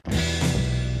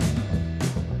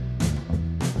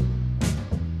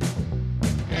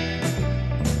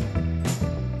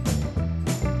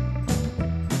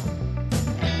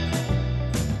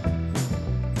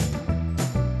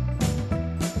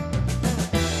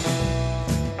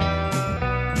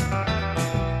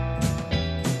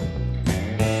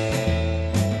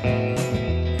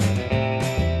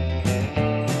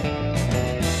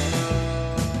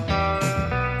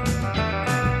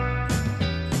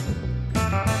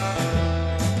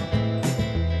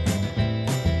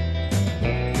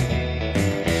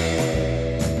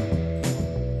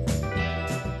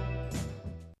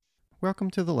welcome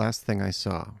to The Last Thing I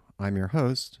Saw. I'm your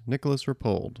host, Nicholas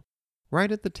Rapold. Right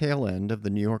at the tail end of the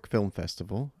New York Film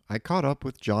Festival, I caught up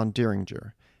with John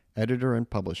Dieringer, editor and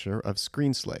publisher of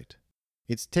Screenslate.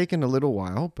 It's taken a little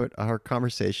while, but our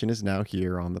conversation is now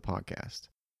here on the podcast.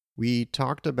 We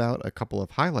talked about a couple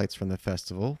of highlights from the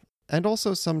festival, and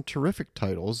also some terrific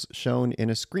titles shown in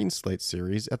a Screenslate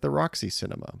series at the Roxy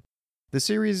Cinema. The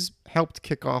series helped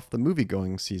kick off the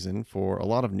movie-going season for a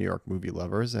lot of New York movie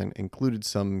lovers and included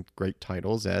some great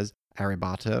titles as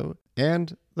Arrebato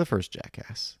and The First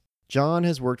Jackass. John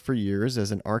has worked for years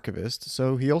as an archivist,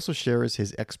 so he also shares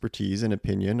his expertise and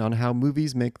opinion on how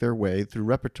movies make their way through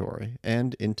repertory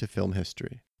and into film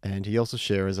history. And he also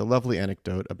shares a lovely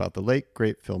anecdote about the late,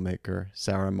 great filmmaker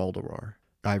Sarah Maldoror.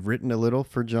 I've written a little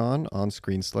for John on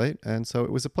Screenslate, and so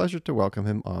it was a pleasure to welcome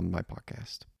him on my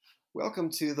podcast. Welcome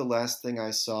to The Last Thing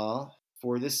I Saw.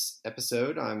 For this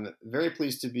episode, I'm very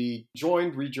pleased to be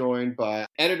rejoined by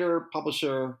editor,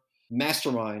 publisher,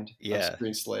 mastermind of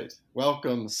Screenslate.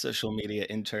 Welcome. Social media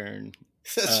intern.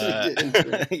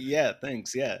 Intern. Yeah,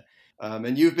 thanks. Yeah.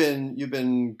 And you've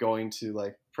been going to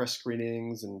like press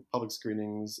screenings and public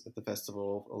screenings at the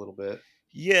festival a little bit.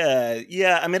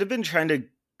 Yeah. I mean, I've been trying to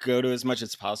go to as much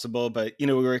as possible, but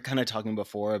we were kind of talking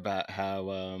before about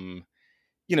how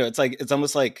it's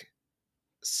almost like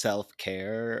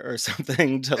self-care or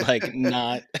something to like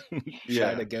not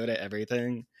try to go to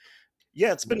everything.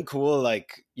 Yeah, it's been cool.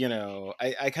 Like,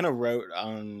 I kind of wrote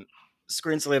on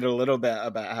Screenslate a little bit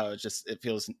about how it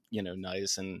feels,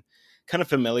 nice and kind of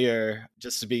familiar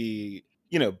just to be,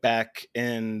 back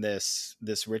in this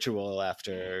ritual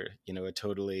after, a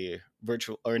totally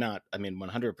virtual, or not,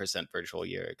 100% virtual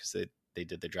year, because they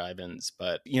did the drive-ins,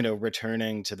 but,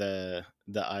 returning to the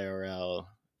IRL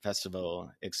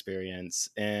festival experience.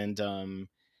 And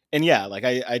yeah, like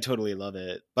I totally love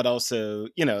it. But also,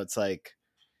 it's like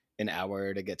an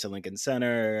hour to get to Lincoln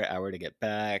Center, hour to get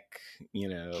back.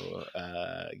 You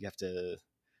have to,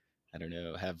 I don't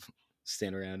know,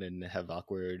 stand around and have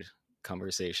awkward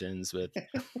conversations with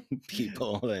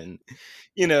people. And,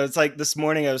 it's like this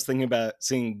morning I was thinking about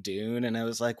seeing Dune, and I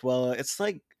was like, well, it's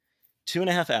like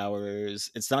 2.5 hours.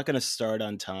 It's not going to start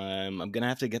on time. I'm going to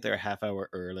have to get there a half hour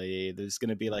early. There's going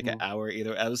to be like an hour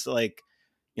either. I was like,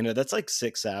 that's like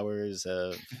 6 hours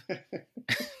of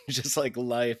just like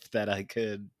life that I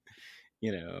could,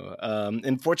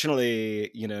 unfortunately,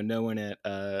 no one at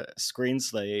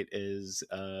Screenslate is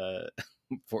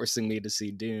forcing me to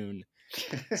see Dune.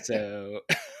 So,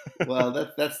 well,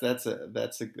 that's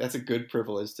a good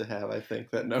privilege to have. I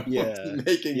think that no one's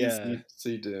making you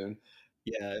see Dune.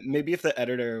 Yeah, maybe if the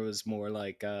editor was more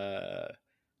like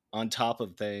on top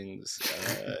of things,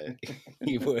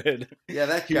 he would. He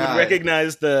would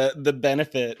recognize the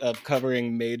benefit of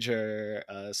covering major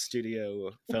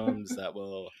studio films that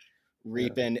will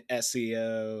reap in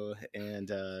SEO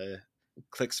and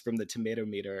clicks from the tomato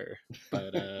meter.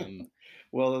 But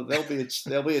well, there'll be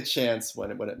a chance when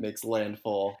it makes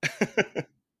landfall.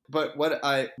 But what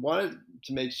I wanted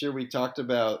to make sure we talked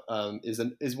about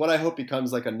is what I hope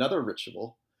becomes like another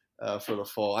ritual for the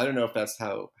fall. I don't know if that's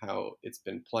how it's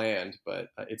been planned, but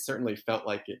it certainly felt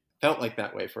like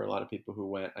that way for a lot of people who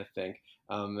went, I think.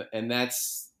 And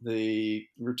that's the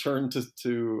return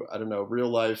to I don't know, real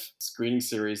life screening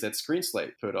series that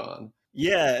Screenslate put on.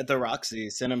 Yeah, at the Roxy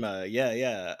Cinema.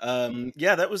 Yeah.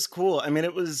 That was cool. I mean,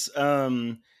 it was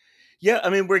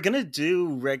we're gonna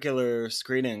do regular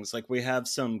screenings. Like, we have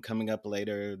some coming up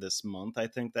later this month, I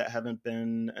think, that haven't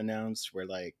been announced. We're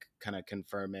like kind of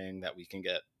confirming that we can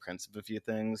get prints of a few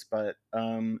things. But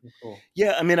cool.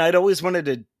 Yeah, I mean, I'd always wanted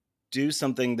to do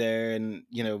something there, and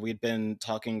we'd been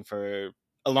talking for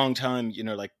a long time,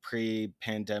 like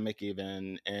pre-pandemic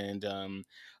even. And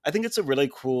I think it's a really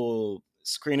cool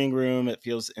screening room. It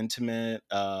feels intimate,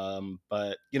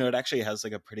 but it actually has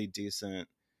like a pretty decent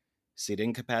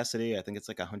seating capacity. I think it's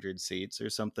like 100 seats or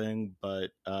something.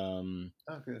 But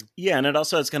good. Yeah, and it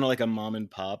also has kind of like a mom and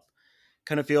pop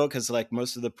kind of feel, because like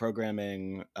most of the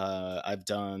programming I've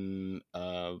done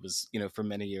was for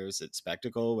many years at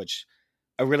Spectacle, which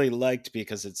I really liked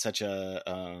because it's such a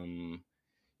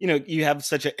you have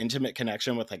such an intimate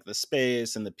connection with like the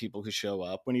space and the people who show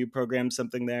up when you program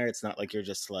something there. It's not like you're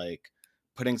just like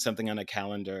putting something on a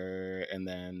calendar and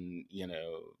then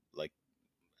like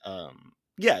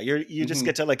you just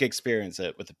get to like experience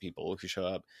it with the people who show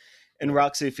up. And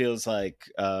Roxy feels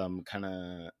like kind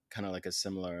of like a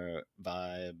similar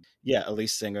vibe. Yeah,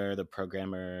 Elise Singer, the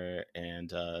programmer,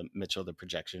 and Mitchell, the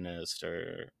projectionist,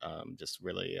 are just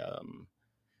really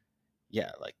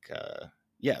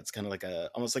it's kind of like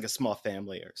almost like a small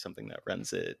family or something that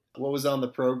runs it. What was on the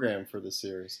program for the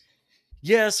series?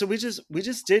 Yeah, so we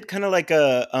just did kind of like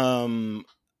a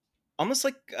almost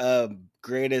like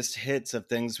greatest hits of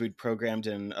things we'd programmed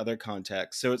in other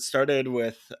contexts. So it started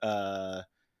with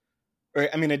or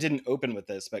I mean, it didn't open with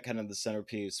this, but kind of the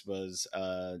centerpiece was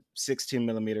 16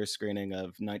 millimeter screening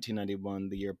of 1991,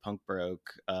 The Year Punk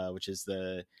Broke, which is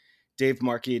the Dave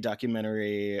Markey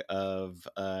documentary of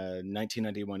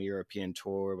 1991 European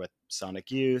tour with Sonic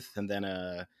Youth, and then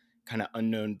a kind of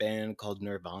unknown band called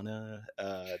Nirvana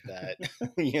that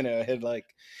had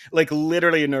like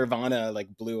literally Nirvana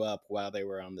like blew up while they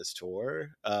were on this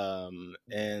tour,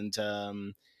 and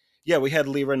yeah, we had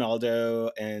Lee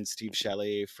Ronaldo and Steve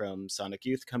Shelley from Sonic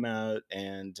Youth come out,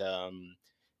 and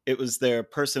it was their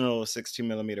personal 16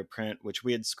 millimeter print, which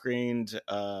we had screened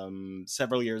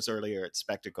several years earlier at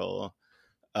Spectacle.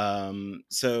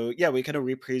 So yeah, we kind of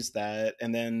reprised that,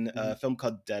 and then Mhm. a film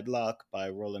called Deadlock by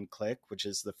Roland Click, which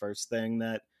is the first thing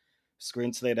that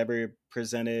Screen Slate ever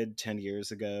presented 10 years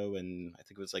ago, and I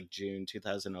think it was like June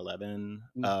 2011.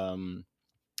 Mm.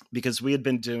 Because we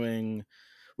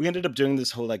ended up doing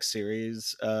this whole like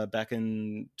series back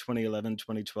in 2011,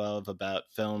 2012 about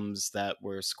films that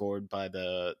were scored by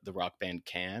the rock band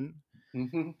Can.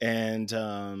 Mhm.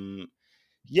 And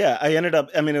yeah, I ended up,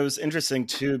 I mean, it was interesting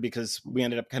too because we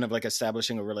ended up kind of like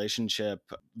establishing a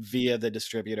relationship via the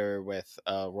distributor with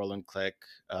Roland Click.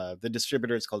 The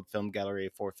distributor is called Film Gallery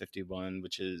 451,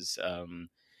 which is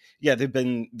yeah, they've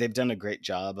done a great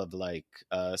job of like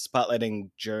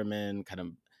spotlighting German kind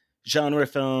of genre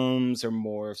films, or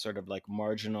more sort of like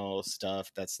marginal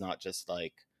stuff that's not just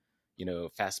like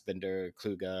Fassbinder,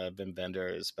 Kluge, Wim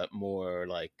Wenders, but more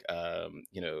like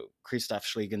Christoph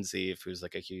Schlegensieff, who's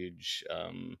like a huge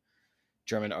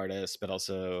German artist, but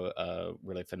also a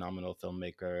really phenomenal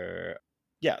filmmaker.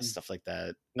 Yeah, Mm. stuff like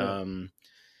that. Yeah.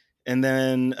 And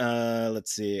then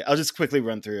let's see. I'll just quickly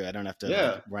run through. I don't have to like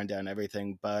Yeah. run down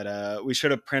everything, but we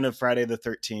showed a print of Friday the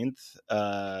 13th,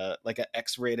 like an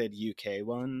X-rated UK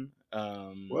one.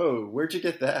 Whoa, where'd you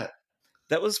get that?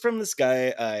 That was from this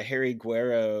guy, Harry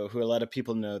Guerro, who a lot of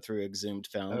people know through Exhumed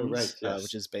Oh, right. Films,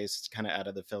 which Yes. is based kind of out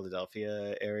of the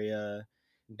Philadelphia area.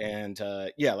 Mhm.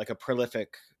 And yeah, like a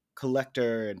prolific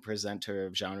collector and presenter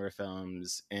of genre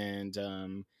films.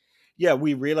 And yeah,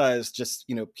 we realized just,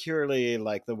 purely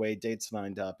like the way dates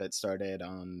lined up, it started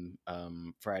on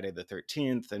Friday the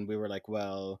 13th. And we were like,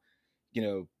 well,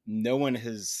 no one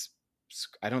has,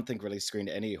 I don't think, really screened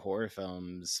any horror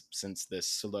films since this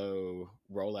slow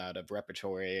rollout of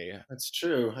repertory. That's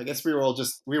true. I guess we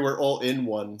were all in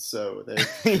one, so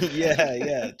they. Yeah,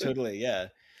 yeah, totally, yeah.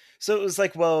 So it was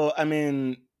like, well, I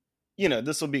mean,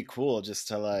 this will be cool just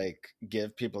to like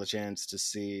give people a chance to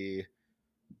see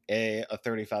a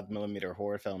 35 millimeter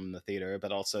horror film in the theater,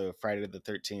 but also Friday the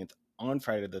 13th on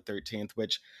Friday the 13th,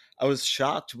 which I was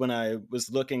shocked when I was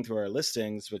looking through our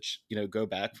listings, which go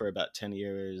back for about 10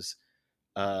 years.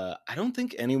 I don't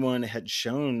think anyone had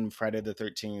shown Friday the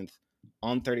 13th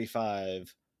on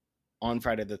 35 on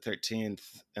Friday the 13th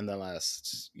in the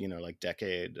last, like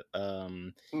decade. Hmm.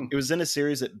 It was in a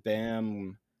series at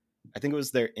BAM. I think it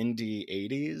was their Indie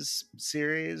 80s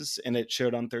series, and it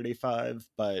showed on 35,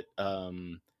 but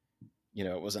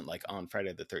it wasn't like on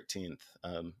Friday the 13th.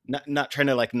 Not trying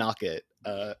to like knock it.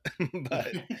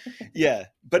 But yeah,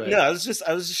 but no, Right. I was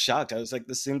just shocked. I was like,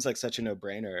 this seems like such a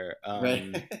no-brainer.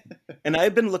 Right. And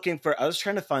I've been looking for, I was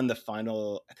trying to find the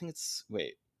final, I think it's,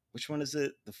 wait, which one is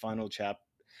it? The final chap.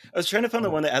 I was trying to find the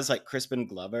Oh. one that has like Crispin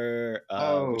Glover, which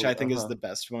Oh. I Uh think is huh. the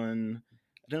best one.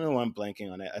 I don't know why I'm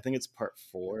blanking on it. I think it's part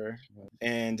 4.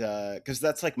 And because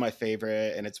that's like my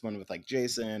favorite, and it's one with like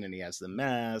Jason, and he has the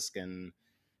mask, and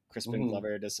Crispin Hmm.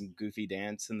 Glover does some goofy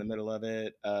dance in the middle of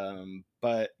it.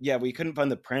 But yeah, we couldn't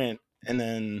find the print. And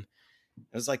then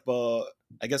I was like, well,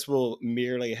 I guess we'll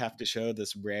merely have to show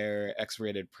this rare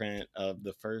X-rated print of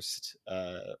the first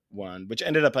one, which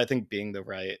ended up, I think, being the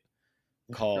right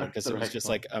call Right. because The it was right just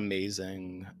one. like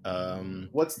amazing.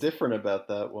 What's different about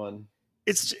that one?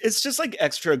 It's just like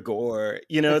extra gore.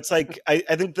 It's like I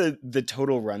think the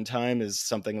total runtime is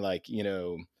something like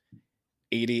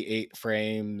 88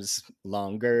 frames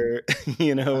longer,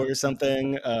 or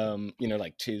something,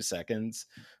 like 2 seconds.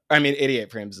 I mean, 88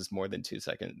 frames is more than 2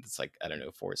 seconds. It's like, I don't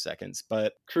know, 4 seconds,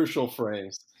 but Crucial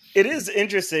frames. it is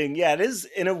interesting. Yeah, it is.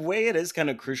 In a way, it is kind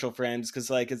of crucial, friends, because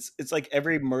like it's like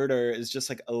every murder is just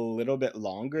like a little bit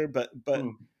longer, but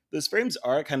Hmm. those frames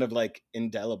are kind of like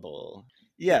indelible. Hmm.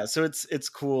 Yeah, so it's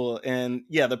cool, and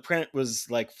yeah, the print was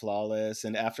like flawless.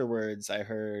 And afterwards, I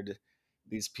heard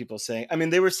these people saying, I mean,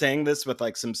 they were saying this with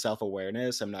like some self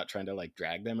awareness. I'm not trying to like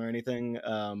drag them or anything,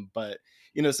 but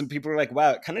some people were like,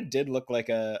 wow, it kind of did look like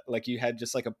you had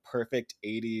just like a perfect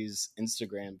 '80s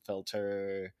Instagram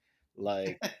filter,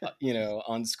 like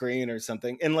on screen or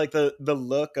something. And like the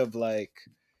look of like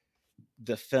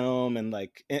the film, and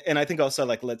like and I think also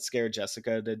like Let's Scare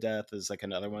Jessica to Death is like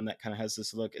another one that kind of has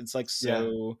this look. It's like Yeah.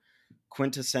 so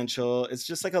quintessential. It's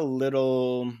just like a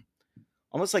little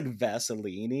almost like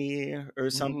Vaseline or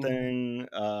something.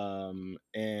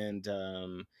 And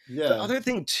the Yeah. other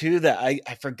thing too that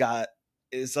I forgot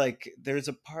is like there's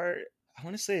a part, I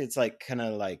want to say it's like kind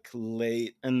of like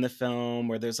late in the film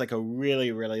where there's like a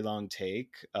really really long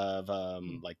take of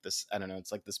like this, I don't know,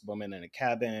 it's like this woman in a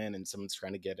cabin and someone's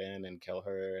trying to get in and kill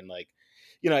her, and like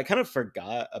I kind of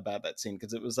forgot about that scene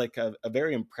because it was like a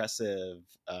very impressive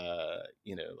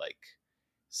like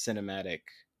cinematic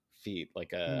feat,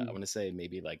 like I Mm. want to say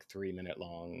maybe like 3 minute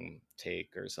long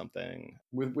take or something.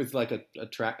 With like a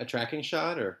tracking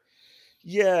shot or.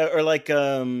 Yeah, or like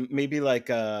maybe like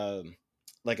a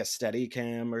steady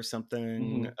cam or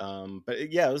something. Mhm.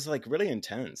 Yeah, it was like really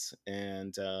intense.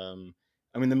 And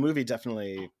I mean the movie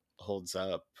definitely holds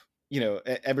up.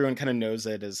 Everyone kind of knows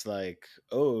it as like,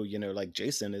 oh, like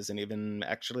Jason isn't even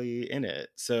actually in it.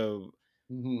 So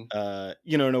Mhm.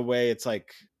 in a way it's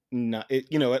like not it,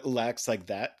 it lacks like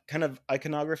that kind of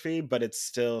iconography, but it's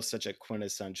still such a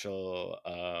quintessential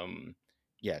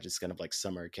yeah, just kind of like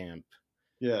summer camp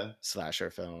Yeah. slasher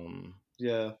film.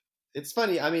 Yeah. It's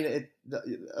funny. I mean,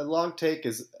 a long take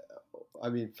is, I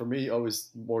mean, for me, always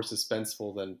more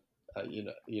suspenseful than,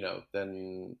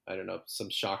 than, I don't know, some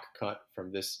shock cut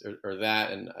from this or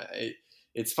that. And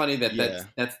it's funny that Yeah.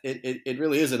 it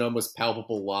really is an almost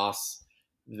palpable loss,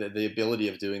 the ability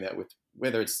of doing that with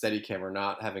whether it's Steadicam or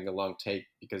not, having a long take,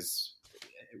 because,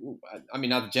 I mean,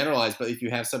 not to generalize, but if you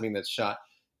have something that's shot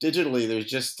digitally, there's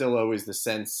just still always the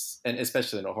sense, and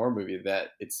especially in a horror movie,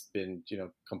 that it's been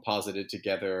composited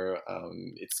together.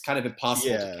 It's kind of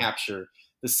impossible to Yeah. capture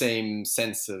the same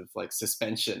sense of like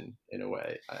suspension in a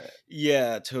way.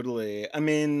 Yeah, totally. I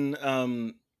mean,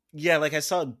 yeah, like I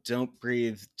saw Don't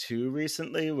Breathe 2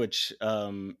 recently, which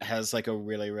has like a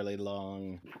really, really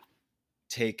long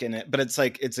take in it. But it's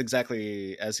like it's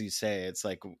exactly as you say, it's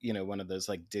like, one of those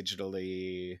like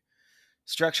digitally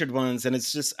structured ones, and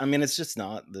it's just, I mean, it's just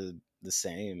not the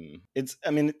same. It's,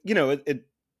 I mean,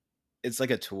 it's like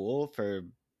a tool for,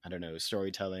 I don't know,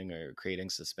 storytelling or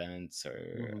creating suspense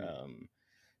or Mhm.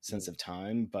 sense of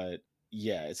time, but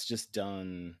yeah, it's just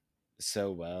done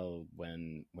so well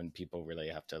when people really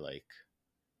have to like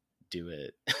do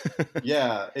it.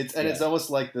 Yeah, it's Yeah. almost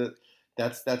like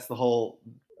that's the whole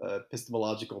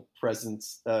epistemological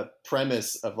premise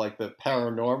of like the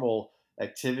paranormal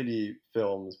activity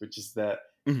films, which is that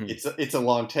Mhm. it's a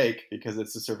long take because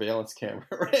it's a surveillance camera,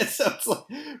 right? So it's like,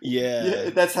 yeah, Yeah.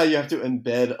 that's how you have to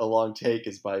embed a long take,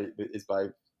 is by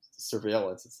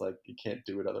surveillance. It's like you can't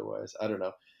do it otherwise. I don't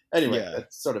know. Anyway, Yeah.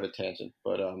 that's sort of a tangent,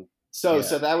 but so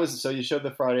Yeah. that was, so you showed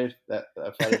the Friday Yeah.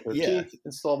 13th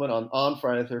installment on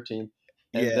Friday 13th,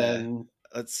 and Yeah. then.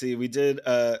 Let's see. We did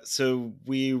so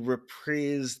we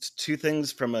reprised two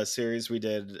things from a series we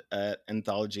did at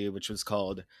Anthology, which was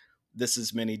called This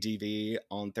Is Mini DV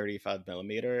on 35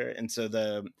 millimeter. And so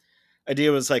the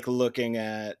idea was like looking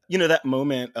at, that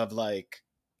moment of like,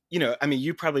 I mean,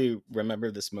 you probably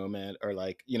remember this moment, or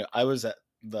like, I was at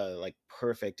the like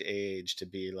perfect age to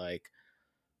be like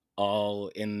all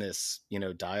in this,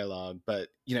 dialogue, but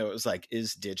it was like,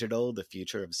 is digital the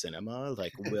future of cinema?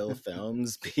 Like, will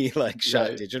films be like shot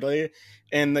Right. digitally?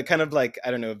 And the kind of like,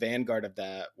 I don't know, vanguard of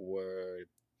that were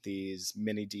these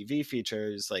mini DV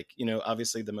features. Like,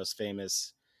 obviously the most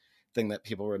famous thing that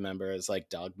people remember is like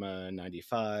Dogma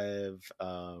 95,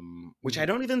 which I Mhm.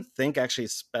 don't even think actually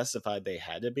specified they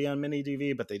had to be on mini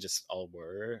DV, but they just all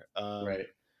were. Right.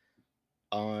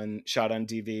 On shot on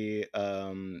DV.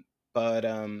 But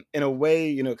in a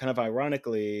way, kind of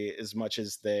ironically, as much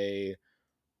as they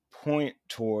point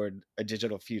toward a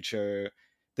digital future,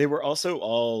 they were also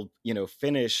all,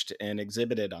 finished and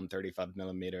exhibited on 35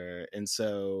 millimeter. And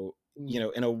so,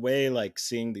 Mm. in a way, like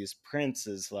seeing these prints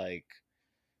is like,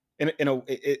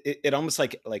 it almost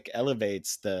like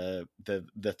elevates the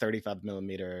 35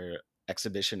 millimeter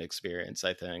exhibition experience,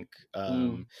 I think.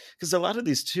 Mm. Because a lot of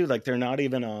these too, like they're not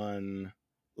even on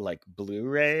like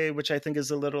Blu-ray, which I think is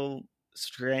a little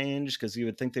strange, because you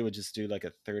would think they would just do like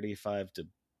a 35 to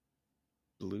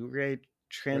Blu-ray Right.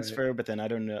 transfer, but then I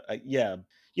don't know. Yeah,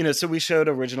 so we showed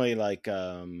originally like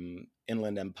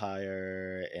Inland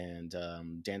Empire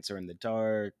and Dancer in the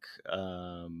Dark.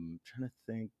 Trying to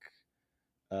think.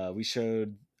 We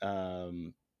showed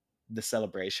The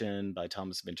Celebration by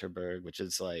Thomas Vinterberg, which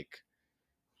is like,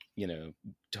 you know,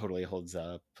 totally holds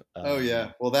up. Oh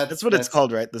yeah. Well, That's what it's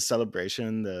called, right? The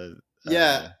Celebration. The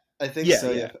yeah. I think yeah,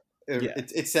 so. Yeah. yeah, Yeah.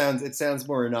 it sounds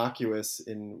more innocuous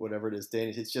in whatever it is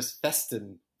Danish. It's just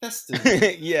festen.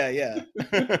 Yeah.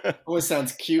 Always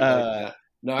sounds cute like uh, that.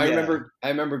 No, yeah. I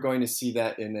remember going to see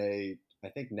that in a I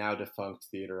think now defunct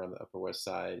theater on the Upper West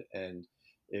Side, and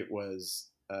it was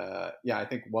yeah, I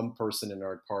think one person in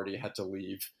our party had to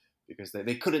leave because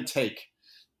they couldn't take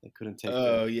the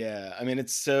Oh yeah. I mean,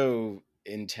 it's so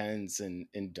intense and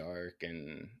dark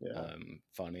and yeah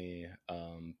funny.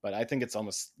 But I think it's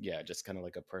almost, yeah, just kind of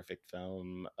like a perfect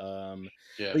film.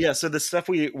 yeah But yeah, so the stuff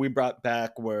we brought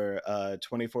back were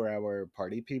 24-hour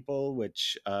Party People,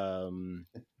 which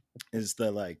is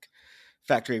the like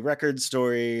Factory Records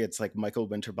story. It's like Michael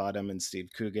Winterbottom and Steve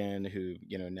Coogan, who,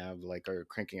 you know, now like are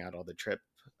cranking out all the Trip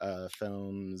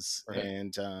films. right.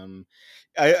 And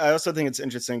I also think it's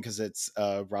interesting because it's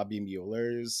Robbie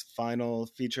Mueller's final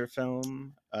feature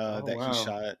film Oh that he wow.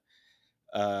 shot.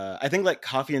 I think like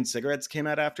Coffee and Cigarettes came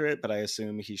out after it, but I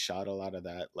assume he shot a lot of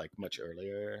that like much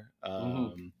earlier.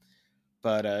 Hmm.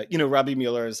 But you know, Robbie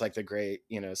Mueller is like the great,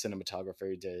 you know, cinematographer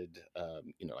who did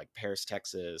you know, like Paris,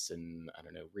 Texas, and I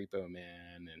don't know, Repo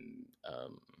Man, and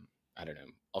I don't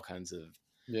know, all kinds of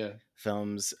Yeah.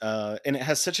 films. And it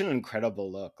has such an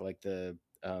incredible look, like the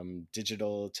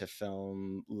digital to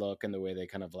film look, and the way they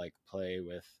kind of like play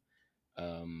with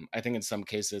I think in some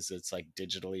cases it's like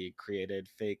digitally created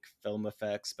fake film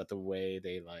effects, but the way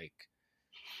they like,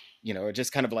 you know, are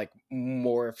just kind of like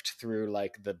morphed through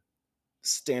like the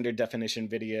standard definition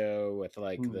video with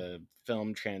like Hmm. the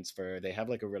film transfer. They have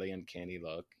like a really uncanny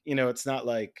look. You know, it's not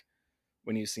like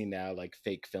when you see now like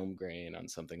fake film grain on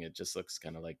something, it just looks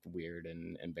kind of like weird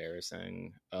and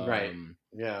embarrassing. Right.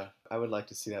 Yeah. I would like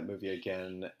to see that movie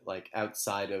again, like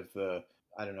outside of the,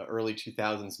 I don't know, early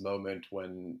 2000s moment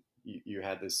when you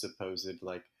had this supposed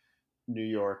like New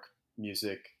York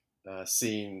music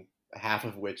scene, half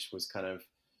of which was kind of,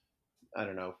 I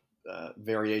don't know,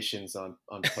 variations on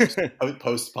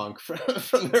post punk from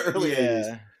the early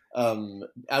 80s. Yeah.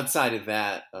 Outside of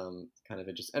that, kind of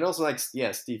interesting. And also, like,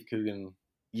 yeah, Steve Coogan,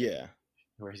 Yeah.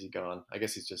 where has he gone? I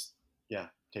guess he's just, yeah,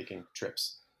 taking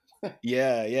trips.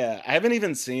 Yeah. I haven't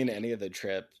even seen any of the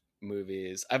Trip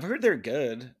movies. I've heard they're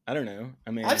good. I don't know.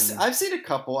 I mean, I've seen a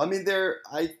couple. I mean,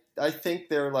 I think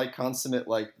they're like consummate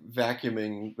like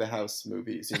vacuuming the house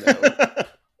movies, you know,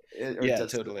 or yeah,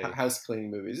 just totally. house cleaning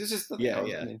movies. It's just you know, I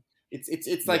Yeah. mean,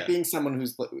 it's like Yeah. being someone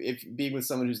who's if being with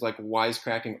someone who's like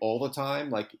wisecracking all the time.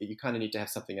 Like you kind of need to have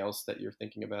something else that you're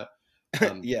thinking about.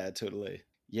 Yeah, totally.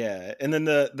 Yeah, and then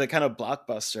the kind of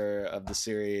blockbuster of the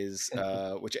series,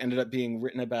 which ended up being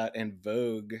written about in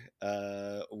Vogue,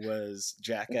 was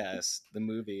Jackass, the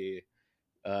movie.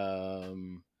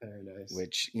 Um, Very nice.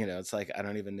 which, you know, it's like I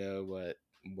don't even know what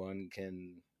one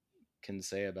can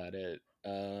say about it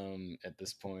at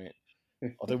this point.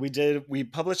 Although we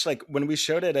published like when we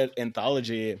showed it at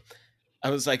Anthology, I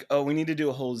was like, oh, we need to do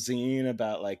a whole zine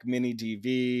about like mini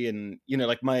DV, and you know,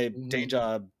 like my day Hmm.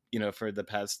 job, you know, for the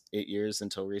past 8 years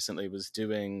until recently was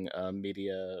doing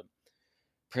media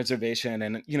preservation,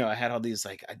 and you know, I had all these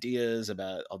like ideas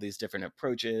about all these different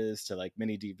approaches to like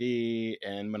mini DV,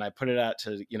 and when I put it out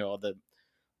to, you know, all the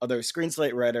other screen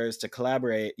slate writers to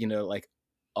collaborate, you know, like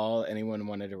all anyone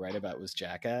wanted to write about was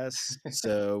Jackass.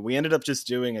 So we ended up just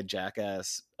doing a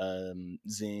Jackass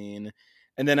zine.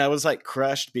 And then I was like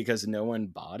crushed because no one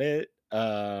bought it.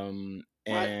 What?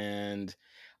 And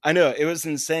I know it was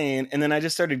insane. And then I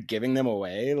just started giving them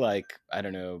away, like, I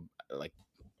don't know, like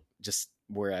just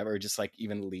wherever, just like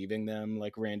even leaving them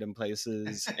like random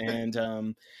places. And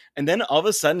then all of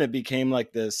a sudden it became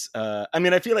like this I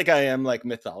mean, I feel like I am like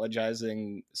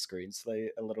mythologizing Screen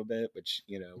Slate a little bit, which,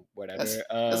 you know, whatever.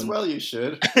 As well you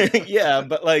should. Yeah,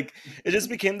 but like it just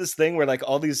became this thing where like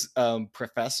all these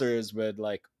professors would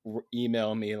like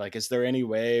email me like, is there any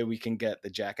way we can get the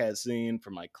Jackass scene for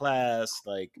my class,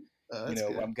 like, you That's know,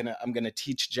 good. I'm gonna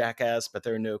teach Jackass, but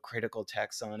there are no critical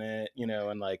texts on it, you know.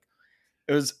 And like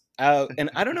it was out, and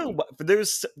I don't know what, but there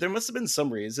must have been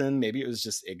some reason. Maybe it was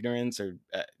just ignorance or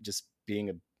just being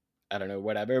a, I don't know,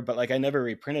 whatever. But like I never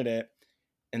reprinted it,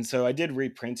 and so I did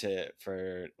reprint it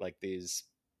for like these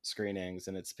screenings,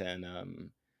 and it's been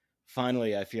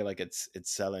finally, I feel like it's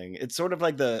selling. It's sort of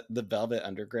like the Velvet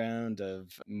Underground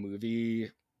of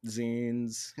movie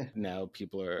zines. Now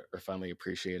people are finally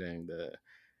appreciating the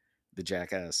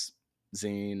Jackass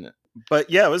zine. But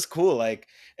yeah, it was cool. Like,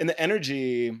 and the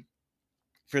energy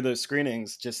for those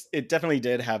screenings, just it definitely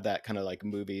did have that kind of like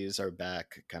movies are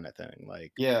back kind of thing.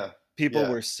 Like Yeah. people Yeah.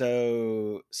 were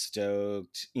so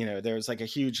stoked, you know, there was like a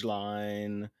huge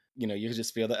line, you know, you could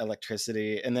just feel the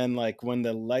electricity. And then like when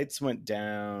the lights went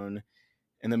down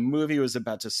and the movie was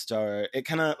about to start, it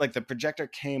kind of like the projector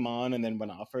came on and then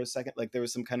went off for a second. Like there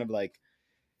was some kind of like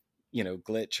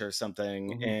glitch or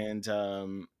something. Mhm.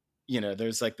 And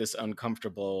there's like this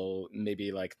uncomfortable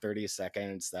maybe like 30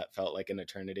 seconds that felt like an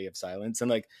eternity of silence, and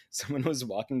like someone was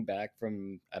walking back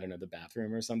from, I don't know, the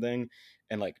bathroom or something,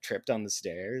 and like tripped on the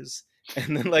stairs,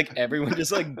 and then like everyone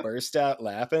just like burst out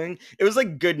laughing. It was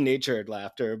like good natured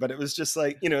laughter, but it was just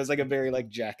like, it was like a very like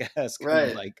jackass kind of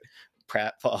Right. like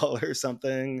pratfall or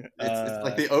something.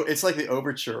 It's like the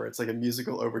overture. It's like a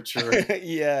musical overture.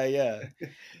 Yeah.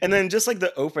 And then just like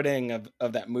the opening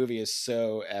of that movie is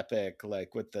so epic,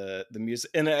 like with the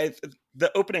music. And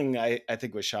the opening I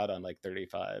think was shot on like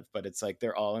 35, but it's like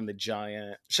they're all in the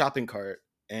giant shopping cart,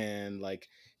 and like,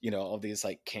 all these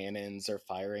like cannons are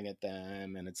firing at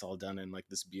them, and it's all done in like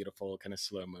this beautiful kind of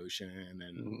slow motion.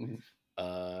 And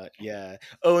Mhm. yeah.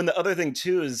 Oh, and the other thing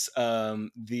too is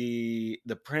the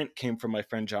print came from my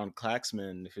friend John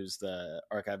Klaxman, who's the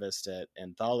archivist at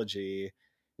Anthology.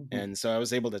 Mhm. And so I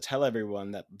was able to tell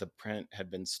everyone that the print had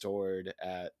been stored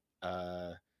at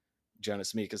uh,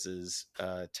 Jonas Mikas's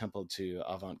Temple to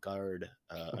Avant-Garde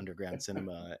Underground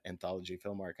Cinema Anthology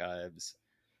Film Archives,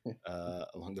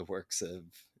 along the works of,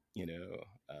 you know,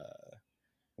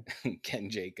 Ken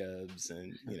Jacobs,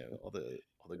 and all the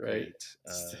Right.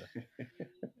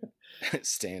 great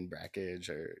Stan Brakhage,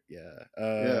 or Yeah.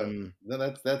 No,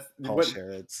 that's Paul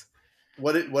Scherritz.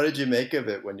 what did you make of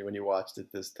it when you watched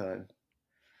it this time?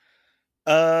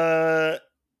 Uh,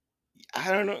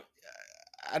 I don't know.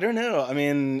 I don't know. I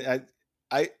mean,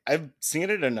 I've seen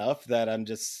it enough that I'm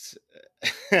just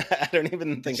I don't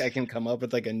even think I can come up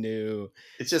with like a new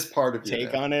It's just part of you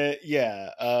take now. on it. Yeah.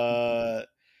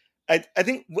 I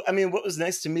think, I mean, what was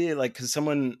nice to me, like, because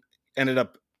someone ended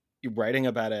up writing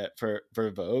about it for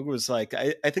Vogue, was like,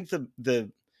 I think the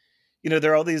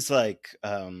there are all these like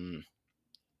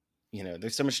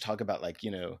there's so much talk about like,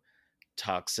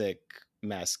 toxic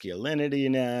masculinity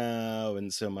now,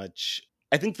 and so much.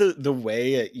 I think the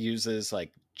way it uses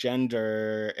like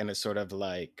gender and a sort of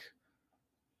like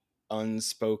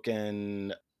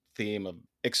unspoken theme of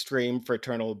extreme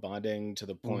fraternal bonding to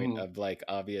the point Hmm. of like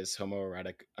obvious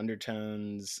homoerotic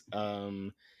undertones,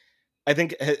 I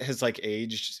think has like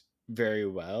aged very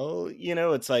well.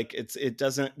 It's like it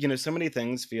doesn't, so many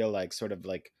things feel like sort of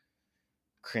like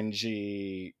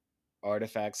cringy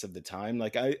artifacts of the time.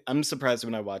 Like I'm surprised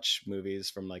when I watch movies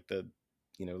from like the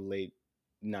late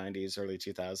 90s, early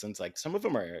 2000s. Like some of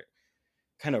them are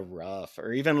kind of rough,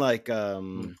 or even like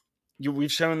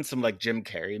we've shown some like Jim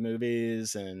Carrey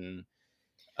movies, and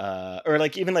or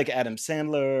like even like Adam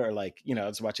Sandler, or like, I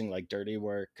was watching like Dirty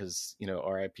Work, because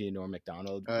R.I.P. Norm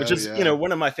Macdonald, which Oh is yeah.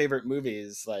 one of my favorite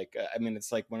movies. Like I mean,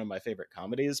 it's like one of my favorite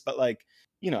comedies, but like,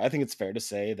 I think it's fair to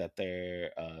say that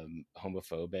they're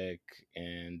homophobic,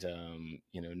 and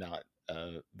not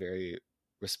very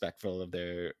respectful of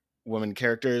their woman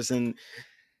characters. And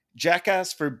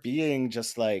Jackass, for being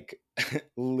just like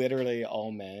literally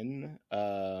all men,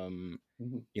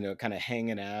 Mhm. kind of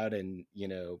hanging out and,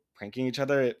 pranking each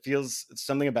other. It feels,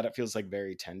 something about it feels like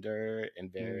very tender and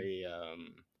Mm. very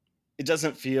it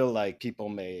doesn't feel like people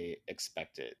may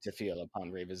expect it to feel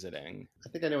upon revisiting. I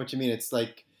think I know what you mean. It's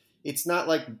like it's not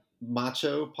like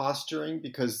macho posturing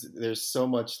because there's so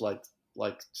much like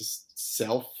just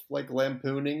self like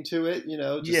lampooning to it,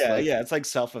 just Yeah, like yeah, it's like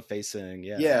self-effacing.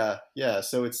 Yeah. yeah.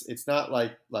 So it's not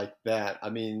like that. I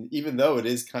mean, even though it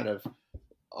is kind of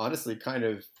honestly kind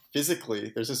of physically,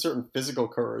 there's a certain physical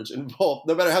courage involved.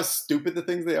 No matter how stupid the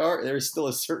things they are, there's still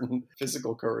a certain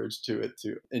physical courage to it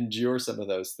to endure some of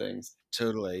those things.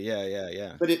 Totally.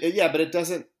 Yeah. But but it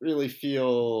doesn't really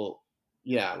feel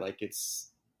like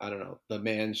it's, I don't know, the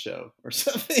Man Show or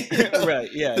something, Right.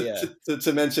 Yeah.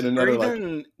 to mention Or another like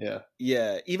even, yeah.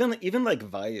 yeah, even like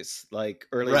Vice, like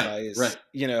early Right. Vice,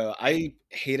 I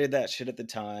hated that shit at the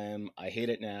time. I hate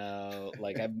it now.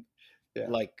 Like I've Yeah.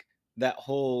 like that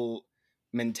whole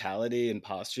mentality and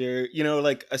posture,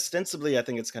 like ostensibly I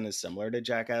think it's kind of similar to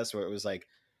Jackass, where it was like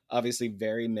obviously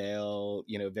very male,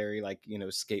 very like,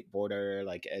 skateboarder,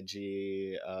 like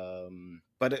edgy,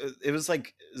 but it was like,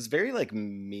 it was very like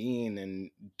mean and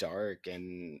dark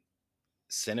and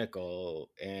cynical.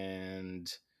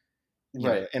 And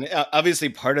Right. and obviously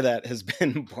part of that has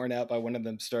been borne out by one of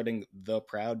them starting the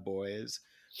Proud Boys.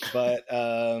 But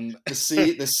The not to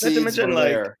seeds mention were like,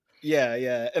 there.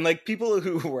 yeah, and like people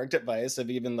who worked at Vice have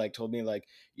even like told me like,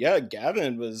 yeah,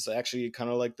 Gavin was actually kind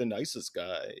of like the nicest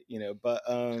guy, but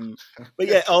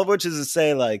yeah, all of which is to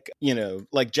say, like,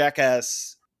 like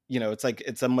Jackass, it's like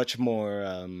it's a much more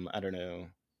I don't know,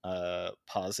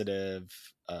 positive,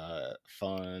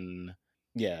 fun,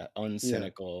 yeah, Yeah.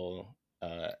 uncynical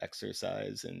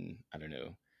exercise, and I don't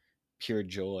know, pure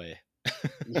joy.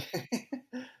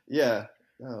 Yeah.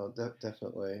 Oh,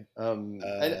 definitely.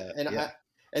 Yeah.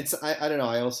 And so I don't know.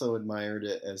 I also admired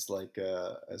it as like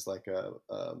a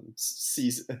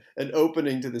season, an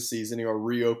opening to the season or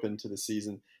reopen to the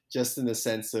season, just in the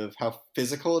sense of how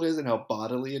physical it is and how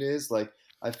bodily it is. Like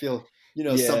I feel,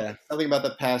 Yeah. something about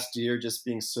the past year, just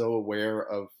being so aware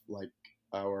of like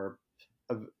our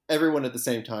of everyone at the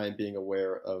same time being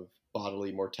aware of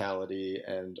bodily mortality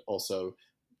and also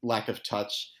lack of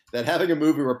touch, that having a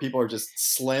movie where people are just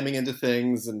slamming into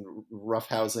things and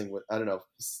roughhousing with, I don't know,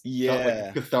 felt like a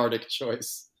Yeah. cathartic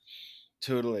choice.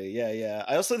 Totally. Yeah, yeah.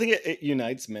 I also think it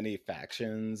unites many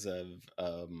factions of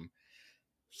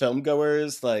film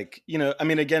goers. Like, I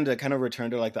mean, again, to kind of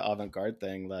return to like the avant-garde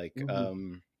thing, like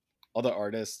Mm-hmm. all the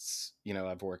artists,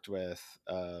 I've worked with,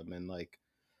 and like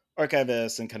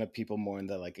archivists and kind of people more in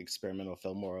the like experimental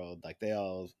film world, like they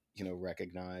all,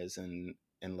 recognize and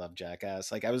love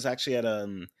Jackass. Like I was actually at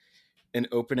an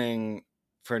opening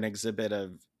for an exhibit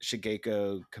of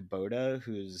Shigeko Kubota,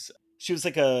 who's she was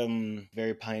like a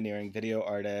very pioneering video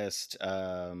artist.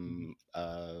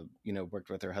 Worked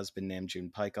with her husband Nam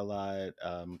June Pike a lot,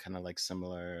 kind of like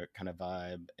similar kind of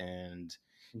vibe. And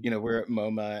we're at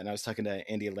MoMA, and I was talking to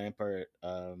Andy Lampert,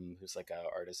 who's like an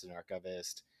artist and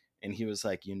archivist, and he was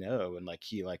like, and like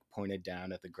he like pointed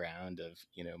down at the ground of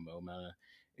MoMA.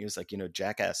 And he was like,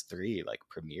 Jackass 3 like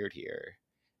premiered here,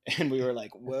 and we were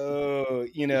like, whoa,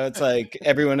 it's like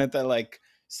everyone at the like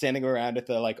standing around at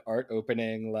the like art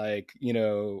opening, like,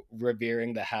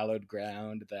 revering the hallowed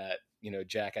ground that,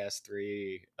 Jackass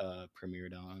 3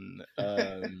 premiered on.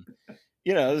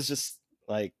 It was just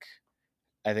like,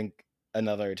 I think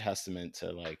another testament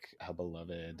to like how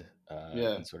beloved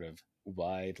Yeah, and sort of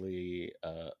widely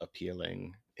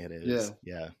appealing it yeah, is.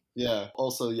 Yeah. yeah.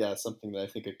 Also, yeah, something that I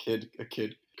think a kid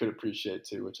could appreciate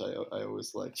too, which I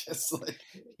always like, just like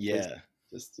Yeah.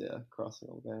 just yeah, crossing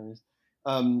all the boundaries.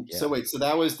 So Yeah. wait, so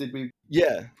that was did we?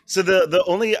 Yeah. So the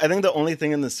only I think the only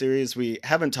thing in the series we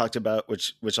haven't talked about,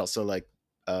 which also like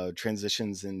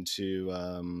transitions into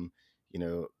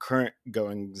current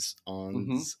goings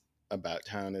Mm-hmm. ons about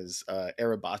town, is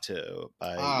Arrebato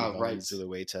by Ah, Yvonne right.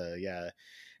 Zulueta. Yeah.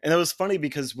 And it was funny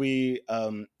because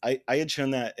I had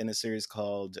shown that in a series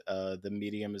called The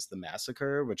Medium is the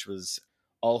Massacre, which was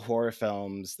all horror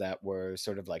films that were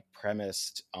sort of like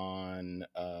premised on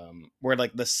where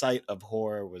like the site of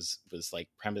horror was like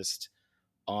premised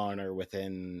on or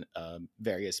within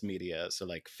various media, so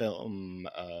like film,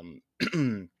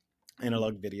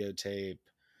 analog videotape,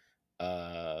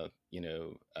 uh, you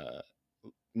know, uh,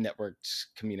 networked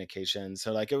communication.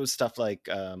 So like it was stuff like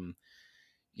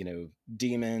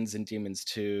Demons and Demons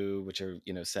 2, which are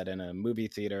set in a movie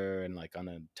theater and like on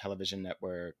a television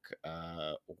network,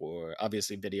 or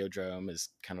obviously Videodrome is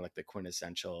kind of like the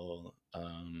quintessential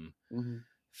Mm-hmm.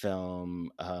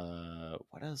 film.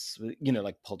 What else?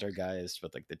 Like Poltergeist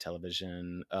with like the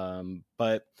television.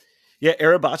 But yeah,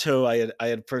 Arrebato, I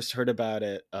had first heard about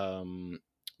it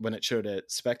when it showed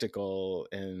at Spectacle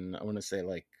in, I want to say,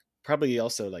 like probably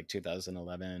also like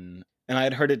 2011, and I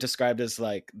had heard it described as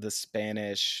like the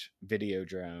Spanish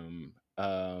Videodrome,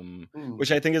 Mm.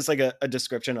 which I think is like a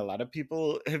description a lot of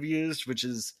people have used, which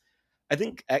is, I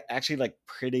think, actually like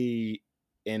pretty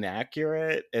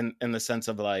inaccurate in the sense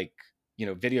of like,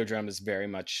 Videodrome is very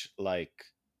much like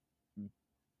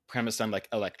premised on like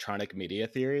electronic media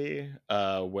theory,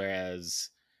 whereas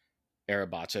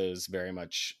Arrebato is very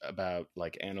much about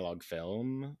like analog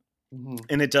film. Mm-hmm.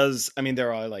 And it does, I mean,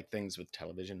 there are like things with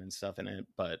television and stuff in it,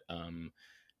 but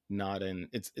not in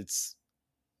it's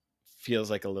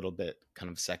feels like a little bit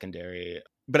kind of secondary.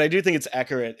 But I do think it's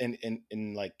accurate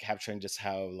in like capturing just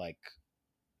how like,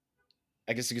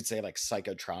 I guess you could say like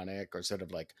psychotronic or sort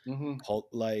of like Mm-hmm. cult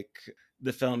like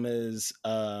the film is.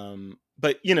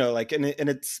 But like, and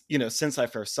it's, since I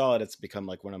first saw it, it's become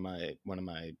like one of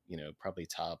my probably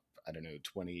top, I don't know,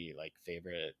 20 like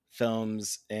favorite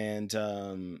films. And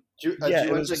Do yeah, you it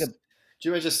want was to like a, just do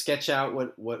you want to just sketch out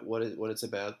what it's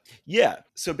about? yeah.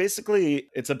 So basically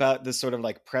it's about this sort of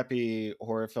like preppy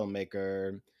horror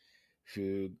filmmaker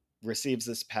who receives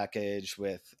this package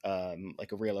with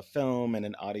like a reel of film and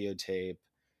an audio tape.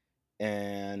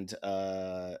 And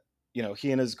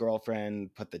he and his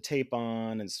girlfriend put the tape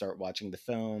on and start watching the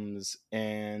films,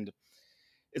 and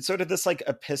it's sort of this like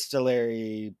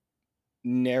epistolary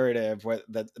narrative where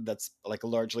that's like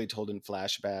largely told in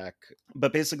flashback.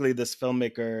 But basically this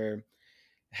filmmaker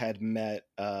had met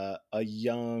a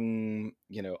young,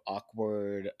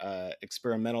 awkward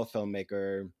experimental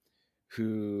filmmaker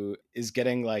who is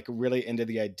getting like really into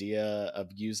the idea of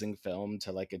using film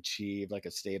to like achieve like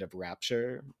a state of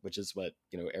rapture, which is what,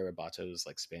 Arrebato is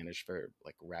like Spanish for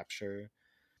like rapture.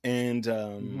 And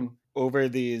Mm-hmm. over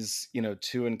these,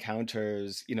 two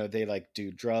encounters, they like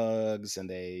do drugs, and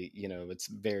they, it's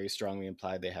very strongly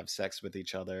implied they have sex with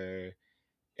each other,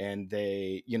 and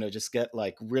they, just get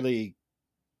like really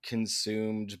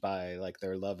consumed by like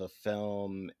their love of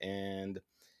film. And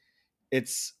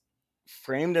it's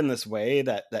framed in this way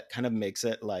that kind of makes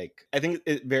it like, I think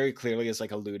it very clearly is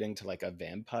like alluding to like a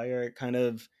vampire kind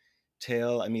of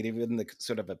tale. I mean, even the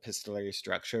sort of epistolary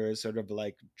structure is sort of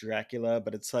like Dracula,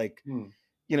 but it's like, Mm.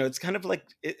 it's kind of like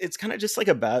it's kind of just like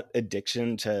about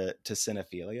addiction to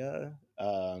cinephilia,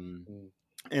 Mm.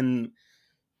 and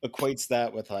equates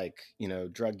that with like,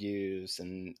 drug use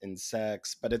and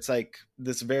sex. But it's like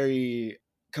this very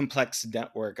complex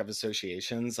network of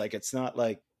associations. Like, it's not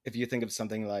like if you think of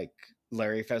something like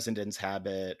Larry Fessenden's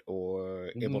Habit or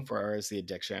Abel Mm-hmm. Ferrara's The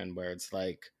Addiction, where it's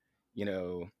like, you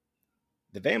know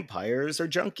the vampires are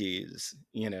junkies.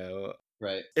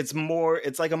 Right. It's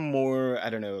like a more, I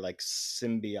don't know, like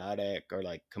symbiotic or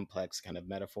like complex kind of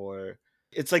metaphor.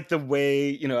 It's like the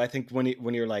way, I think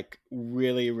when you're like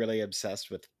really really obsessed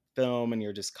with film, and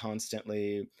you're just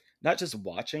constantly not just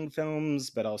watching films,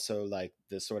 but also like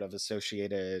this sort of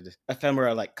associated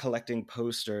ephemera, like collecting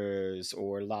posters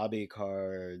or lobby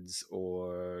cards,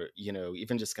 or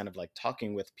even just kind of like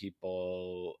talking with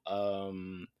people.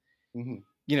 Mm-hmm.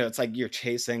 It's like you're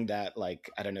chasing that, like,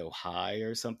 I don't know, high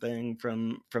or something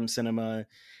from cinema.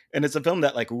 And it's a film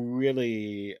that like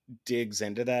really digs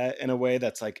into that in a way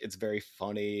that's like, it's very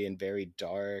funny and very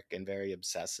dark and very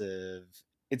obsessive.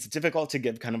 It's difficult to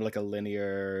give kind of like a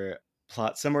linear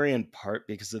plot summary, in part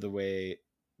because of the way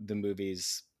the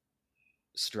movie's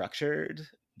structured.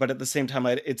 But at the same time,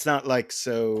 it's not like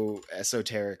so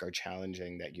esoteric or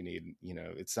challenging that you need,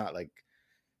 it's not like,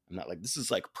 I'm not like, this is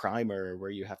like Primer where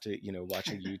you have to, watch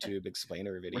a YouTube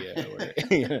explainer video, or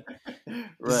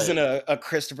this isn't Right. a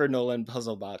Christopher Nolan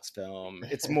puzzle box film.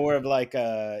 It's more of like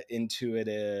a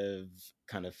intuitive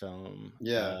kind of film.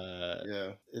 Yeah.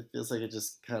 Yeah. It feels like it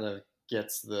just kind of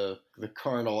gets the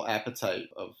carnal appetite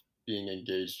of being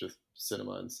engaged with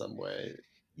cinema in some way.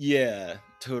 Yeah,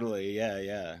 totally. Yeah,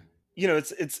 yeah.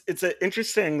 It's an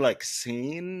interesting like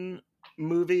scene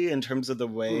movie in terms of the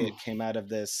way Mm. it came out of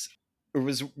this. It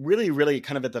was really, really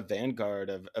kind of at the vanguard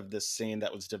of this scene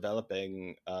that was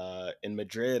developing in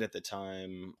Madrid at the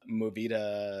time,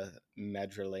 Movida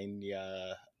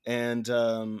Madrileña. And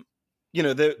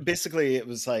basically it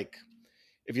was like,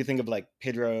 if you think of like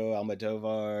Pedro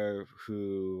Almodovar,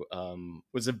 who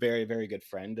was a very, very good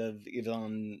friend of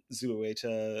Ivan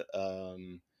Zulueta,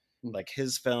 Mm. like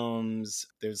his films,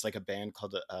 there's like a band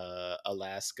called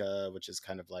Alaska, which is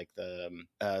kind of like the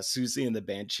Susie and the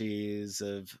Banshees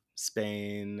of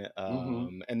Spain.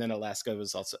 Mm-hmm. And then Alaska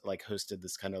was also like hosted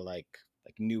this kind of like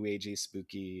new agey,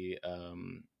 spooky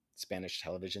Spanish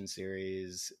television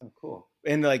series. Oh, cool.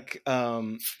 And like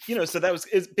so that was,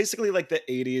 it's basically like the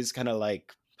 80s kind of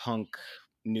like punk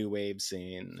new wave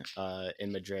scene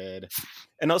in Madrid.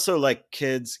 And also like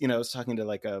kids, I was talking to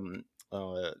like a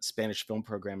Spanish film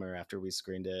programmer after we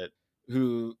screened it,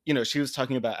 who, she was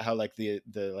talking about how like the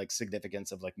like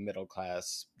significance of like middle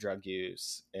class drug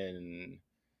use in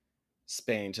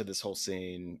Spain to this whole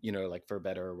scene, like for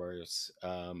better or worse.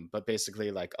 But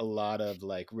basically like a lot of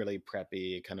like really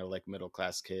preppy kind of like middle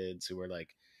class kids who were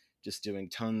like just doing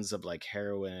tons of like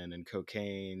heroin and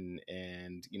cocaine.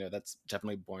 And, that's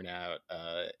definitely borne out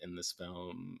in this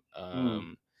film.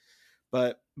 Mm.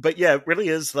 But yeah, it really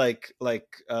is like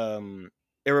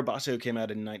Arrebato came out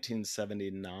in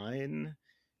 1979.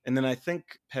 And then I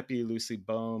think Pepe Lucy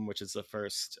Boom, which is the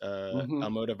first Mm-hmm.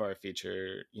 Almodovar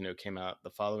feature, came out the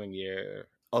following year.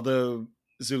 Although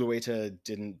Zulueta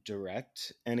didn't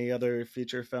direct any other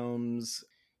feature films,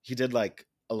 he did like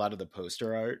a lot of the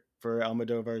poster art for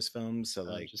Almodovar's films. So Oh,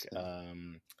 like,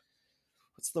 interesting.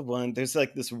 what's the one? There's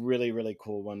like this really really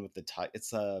cool one with the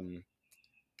it's I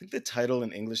think the title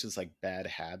in English is like Bad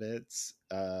Habits.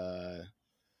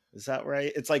 Is that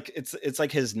right? It's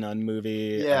like his nun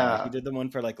movie. He Yeah. did the one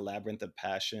for like Labyrinth of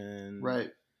Passion. Right.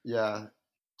 Yeah.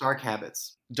 Dark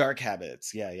Habits. Dark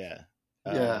Habits. Yeah, yeah.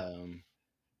 Yeah. Um,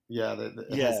 Yeah.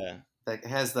 yeah. That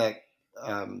has that.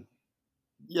 Um,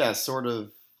 yeah. Sort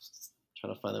of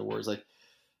trying to find the words like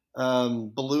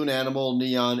balloon animal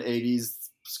neon 80s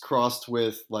crossed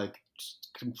with like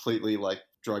completely like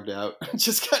drugged out,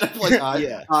 just kind of like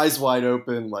Yeah. eyes wide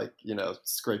open, like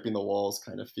scraping the walls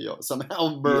kind of feel somehow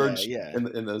Yeah, merged yeah.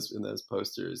 in those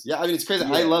posters. Yeah, I mean it's crazy.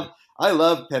 Yeah. I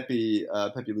love Pepe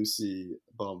Lucy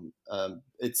Bum.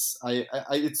 It's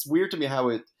it's weird to me how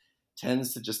it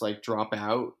tends to just like drop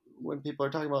out when people are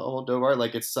talking about Almodovar.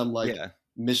 Like it's some like Yeah.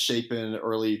 misshapen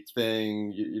early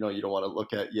thing you know you don't want to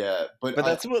look at yet. But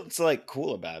that's what's like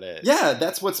cool about it. Yeah,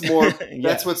 that's what's more that's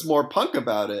Yeah. what's more punk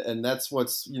about it, and that's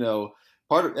what's, you know,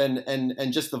 part of,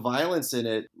 and just the violence in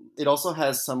it. It also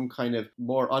has some kind of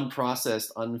more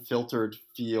unprocessed, unfiltered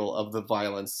feel of the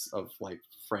violence of like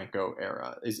Franco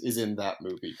era is in that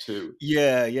movie too.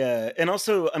 Yeah. And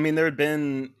also, I mean, there had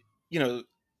been, you know,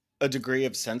 a degree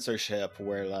of censorship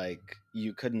where like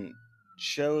you couldn't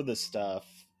show the stuff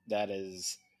that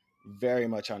is very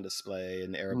much on display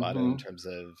in Arrebato in Mm-hmm. terms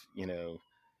of, you know,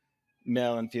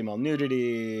 male and female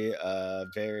nudity,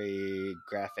 very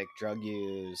graphic drug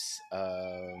use.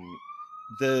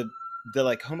 The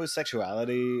like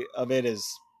homosexuality of it is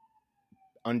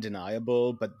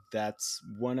undeniable, but that's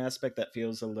one aspect that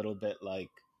feels a little bit like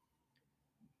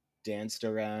danced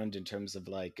around in terms of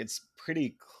like it's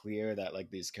pretty clear that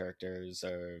like these characters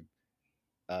are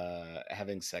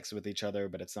having sex with each other,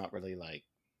 but it's not really like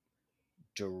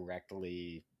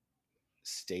directly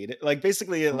stated. Like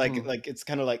basically, Mm-hmm. like it's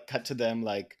kind of like cut to them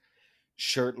like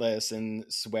shirtless and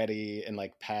sweaty and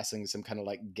like passing some kind of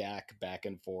like gack back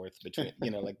and forth between,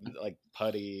 you know, like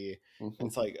putty.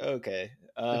 It's like okay,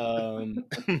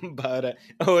 but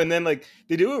oh, and then like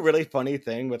they do a really funny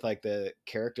thing with like the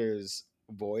character's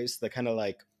voice, the kind of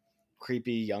like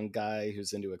creepy young guy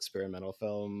who's into experimental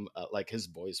film, like his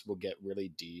voice will get really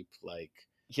deep. Like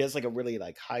he has like a really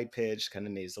like high pitched kind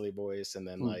of nasally voice, and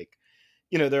then like,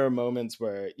 you know, there are moments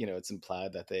where, you know, it's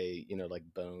implied that they, you know, like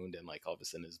boned, and like all of a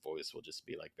sudden his voice will just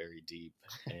be like very deep,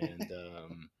 and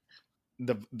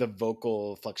the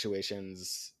vocal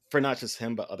fluctuations for not just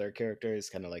him but other characters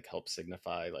kind of like help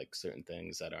signify like certain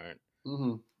things that aren't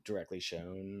Mm-hmm. directly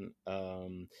shown.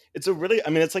 It's a really, I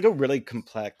mean, it's like a really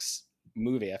complex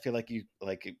movie. I feel like you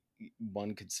like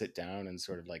one could sit down and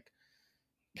sort of like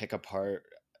pick apart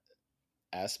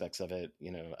aspects of it,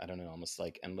 you know, I don't know, almost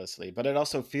like endlessly. But it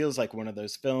also feels like one of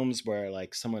those films where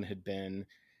like someone had been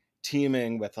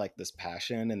teaming with like this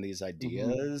passion and these Mm-hmm.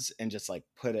 ideas and just like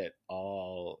put it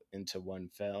all into one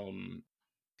film.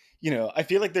 You know, I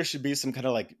feel like there should be some kind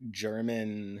of like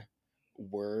German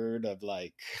word of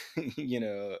like you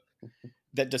know,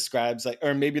 that describes like,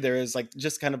 or maybe there is like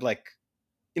just kind of like,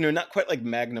 you know, not quite like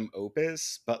magnum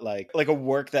opus, but like a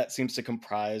work that seems to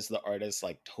comprise the artist's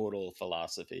like total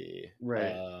philosophy,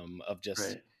 Right. of just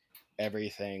Right.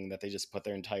 everything that they just put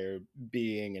their entire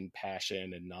being and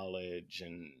passion and knowledge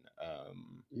and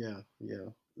Yeah. Yeah.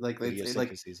 Like it's like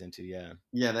idiosyncrasies into. Yeah.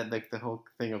 yeah, that like the whole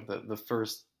thing of the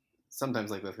first,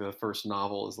 sometimes like the first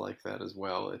novel is like that as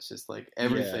well. It's just like Yeah.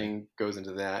 everything goes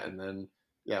into that, and then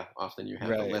yeah, often you have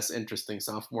the Right. less interesting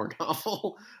sophomore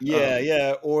novel.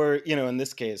 Yeah. Or, you know, in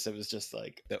this case, it was just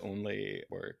like the only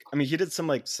work. I mean, he did some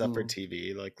like stuff for Mm,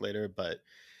 TV like later, but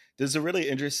there's a really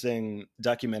interesting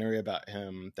documentary about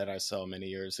him that I saw many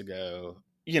years ago.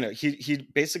 You know, he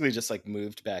basically just like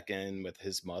moved back in with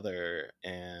his mother,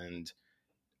 and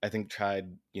I think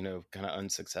tried, you know, kind of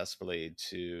unsuccessfully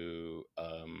to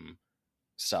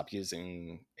stop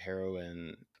using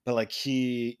heroin. But like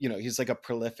he, you know, he's like a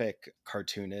prolific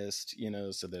cartoonist, you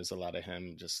know, so there's a lot of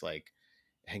him just like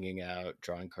hanging out,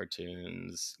 drawing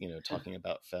cartoons, you know, talking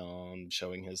about film,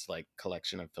 showing his like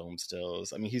collection of film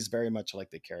stills. I mean, he's very much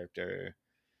like the character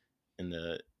in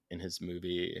the in his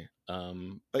movie.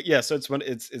 But yeah, so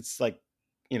it's like,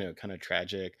 you know, kind of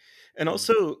tragic. And mm.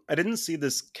 also I didn't see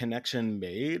this connection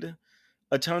made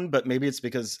a ton, but maybe it's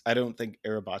because I don't think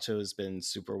Arrebato has been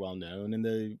super well known in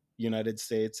the United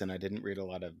States, and I didn't read a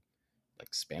lot of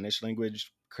like Spanish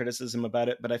language criticism about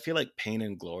it. But I feel like Pain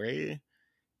and Glory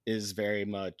is very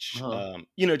much, Uh-huh.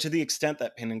 you know, to the extent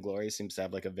that Pain and Glory seems to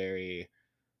have like a very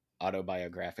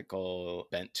autobiographical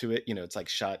bent to it. You know, it's like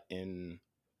shot in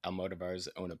Almodovar's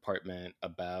own apartment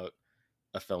about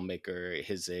a filmmaker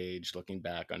his age looking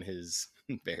back on his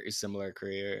very similar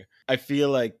career. I feel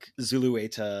like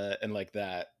Zulueta and like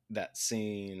that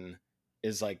scene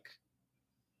is like,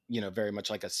 you know, very much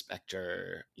like a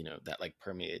specter, you know, that like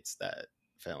permeates that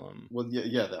film. Well, yeah,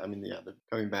 yeah. I mean, yeah.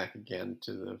 Coming back again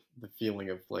to the feeling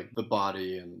of like the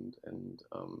body and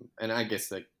I guess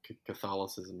like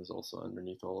Catholicism is also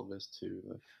underneath all of this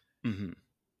too. Hmm.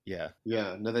 Yeah.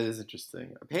 Yeah, no, that is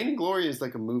interesting. Pain and Glory is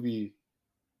like a movie.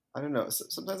 I don't know.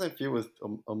 Sometimes I feel with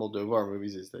Moldovar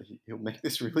movies is that he'll make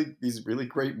these really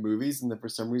great movies, and then for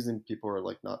some reason people are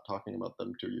like not talking about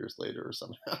them 2 years later or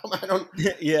somehow. I don't.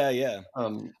 Yeah.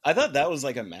 Um, I thought that was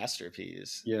like a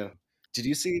masterpiece. yeah, Did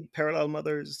you see Parallel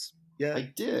Mothers I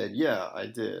yet? did. Yeah, I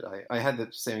did. I had the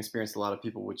same experience a lot of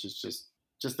people, which is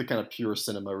just the kind of pure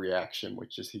cinema reaction,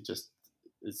 which is he just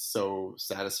is so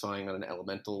satisfying on an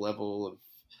elemental level of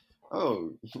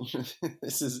oh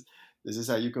this is this is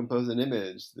how you compose an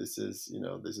image. This is,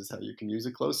 this is how you can use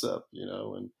a close up,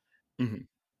 and Mhm.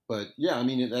 but yeah, I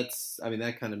mean,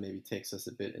 that kind of maybe takes us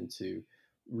a bit into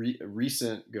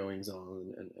recent goings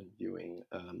on and viewing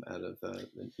out of the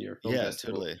New York Film Yeah,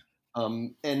 Festival. totally.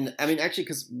 And I mean, actually,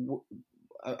 because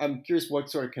I'm curious what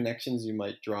sort of connections you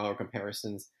might draw or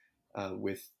comparisons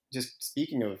with just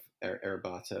speaking of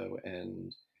Arrebato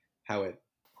and how it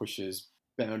pushes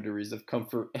boundaries of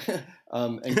comfort,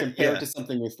 and compare it Yeah. to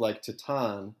something with like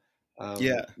Titane,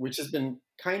 Yeah. which has been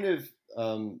kind of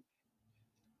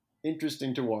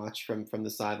interesting to watch from the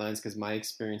sidelines, because my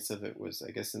experience of it was,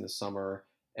 I guess, in the summer,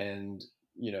 and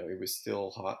it was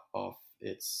still hot off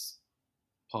its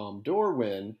Palme d'Or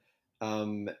win.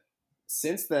 Um,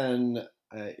 since then,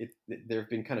 there have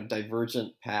been kind of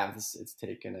divergent paths it's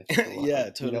taken. I think Yeah,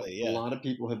 totally. a Yeah. lot of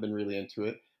people have been really into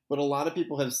it, but a lot of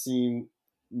people have seemed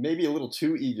maybe a little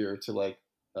too eager to like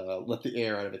let the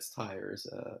air out of its tires.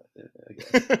 I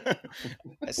guess.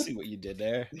 I see what you did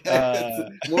there.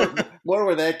 More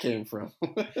where that came from.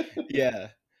 Yeah.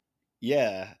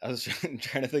 Yeah. I was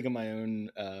trying to think of my own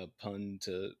pun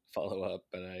to follow up,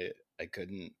 but I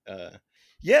couldn't.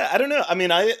 Yeah, I don't know. I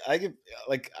mean, I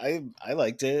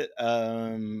liked it.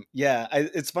 Yeah,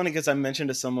 it's funny because I mentioned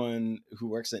to someone who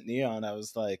works at Neon, I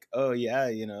was like, "Oh yeah,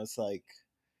 it's like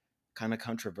kind of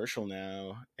controversial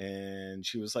now," and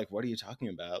she was like, "What are you talking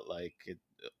about? Like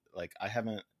I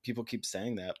haven't. People keep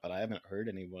saying that, but I haven't heard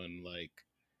anyone like,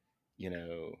 you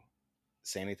know."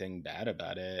 say anything bad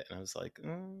about it, and I was like,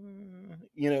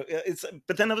 it's.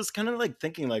 But then I was kind of like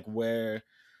thinking, like, where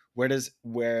has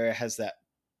that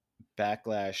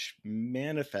backlash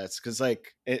manifest? Because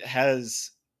like it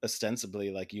has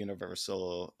ostensibly like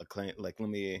universal acclaim. Like, let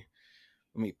me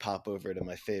pop over to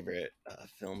my favorite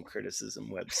film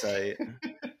criticism website.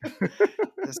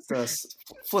 Just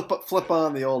flip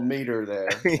on the old meter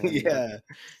there and Yeah,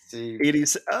 see. 80,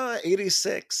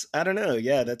 86. I don't know.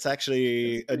 Yeah, that's That's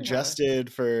actually pretty high.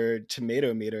 adjusted for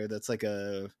tomato meter. That's like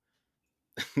a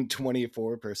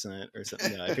 24% or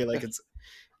something. No, I feel like it's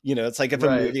like if a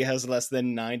Right, movie has less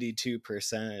than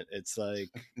 92%, it's like,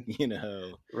 you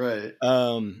know, right.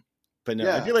 um, but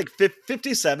no, I Yeah, feel like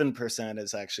 57%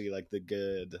 is actually like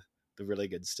the really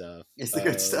good stuff. it's the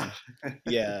good stuff.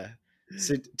 Yeah.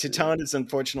 So Yeah, Titane is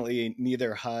unfortunately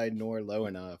neither high nor low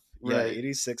enough. Yeah, right.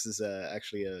 86 is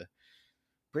actually a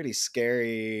pretty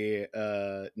scary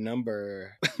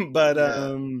number. But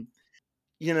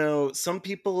Yeah. some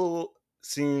people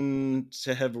seem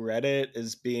to have read it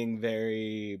as being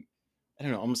very, I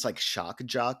don't know, almost like shock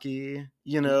jockey,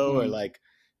 or Hmm. like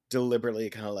deliberately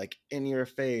kind of like in your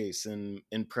face and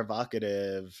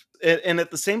provocative. And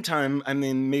at the same time, I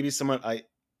mean, maybe somewhat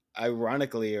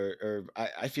ironically, or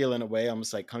I feel in a way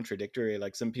almost like contradictory.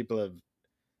 Like some people have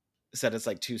said it's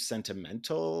like too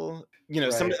sentimental.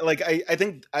 Some Right. like I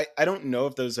think I don't know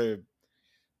if those are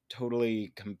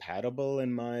totally compatible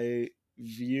in my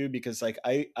view, because like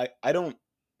I don't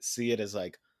see it as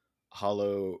like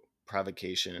hollow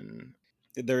provocation.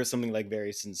 There is something like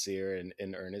very sincere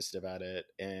and earnest about it.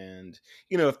 And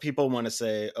if people want to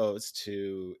say, oh, it's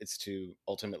too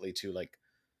ultimately too like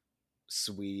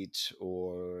sweet,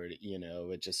 or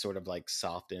it just sort of like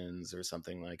softens or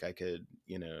something, like I could,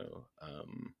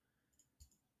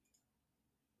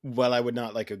 well, I would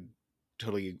not like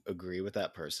totally agree with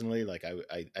that personally. Like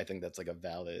I think that's like a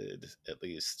valid, at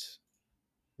least,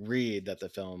 read that the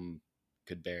film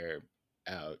could bear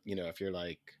out. If you're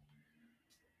like,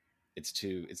 it's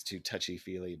too touchy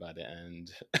feely by the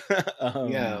end.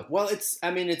 Yeah. Well, it's.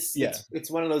 I mean, Yeah, it's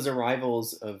one of those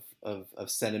arrivals of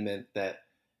sentiment that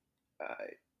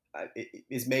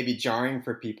is maybe jarring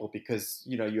for people, because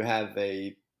you have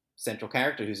a central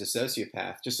character who's a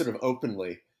sociopath, just sort of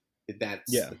openly.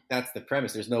 yeah, That's the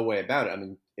premise. There's no way about it. I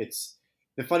mean, it's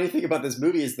the funny thing about this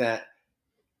movie is that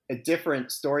a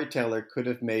different storyteller could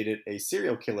have made it a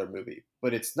serial killer movie,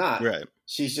 but it's not. right.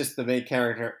 She's just the main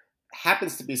character,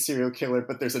 happens to be a serial killer,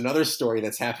 but there's another story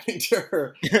that's happening to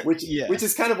her, which Yeah,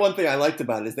 is kind of one thing I liked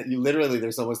about it, is that you literally,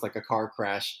 there's almost like a car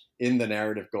crash in the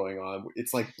narrative going on.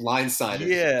 It's like blindsided.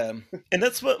 yeah. And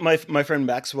that's what my friend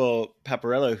Maxwell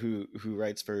Paparella, who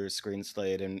writes for Screen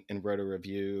Slate and wrote a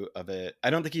review of it. I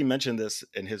don't think he mentioned this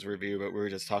in his review, but we were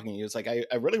just talking. He was like, I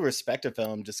really respect a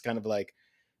film just kind of like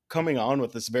coming on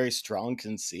with this very strong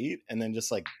conceit and then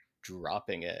just like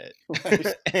dropping it.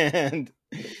 Right. And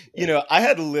I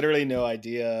had literally no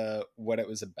idea what it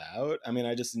was about. I mean,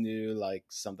 I just knew like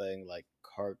something like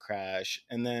car crash,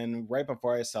 and then right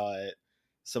before I saw it,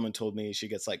 someone told me she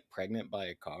gets like pregnant by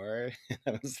a car.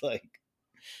 I was like,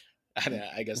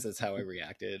 I guess that's how I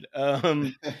reacted.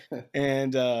 And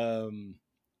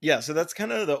Yeah, so that's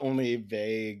kind of the only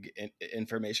vague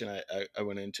information I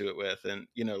went into it with. And,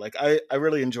 like I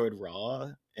really enjoyed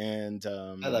Raw. And,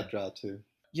 I like Draw too.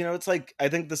 it's like, I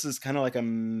think this is kind of like a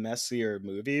messier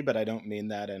movie, but I don't mean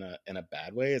that in a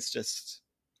bad way. It's just,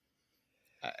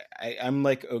 I'm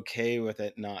like okay with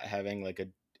it not having like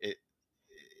it,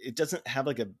 it doesn't have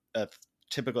like a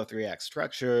typical 3 act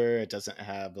structure. It doesn't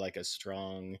have like a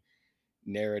strong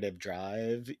narrative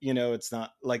drive. It's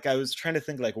not like, I was trying to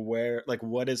think like where, like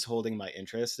what is holding my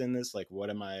interest in this, like what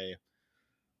am I,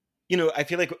 I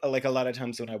feel like a lot of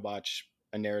times when I watch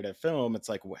a narrative film, it's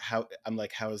like how I'm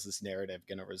like, how is this narrative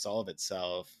going to resolve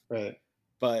itself? Right.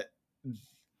 But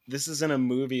this isn't a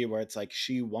movie where it's like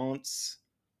she wants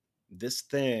this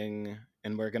thing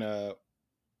and we're going to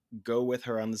go with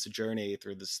her on this journey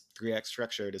through this 3 act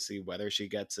structure to see whether she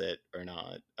gets it or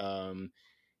not.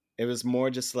 It was more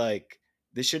just like,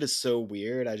 this shit is so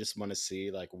weird. I just want to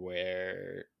see like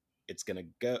where it's gonna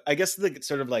go. I guess the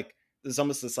sort of like, there's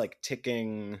almost this like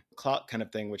ticking clock kind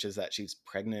of thing, which is that she's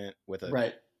pregnant with a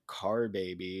Right. car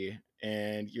baby.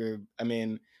 And I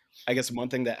mean, I guess one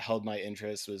thing that held my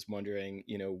interest was wondering,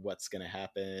 what's gonna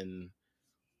happen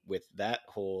with that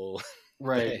whole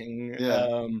Right. thing.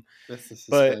 Yeah. That's the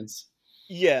But suspense.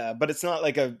 yeah, but it's not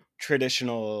like a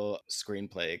traditional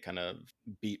screenplay kind of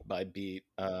beat by beat.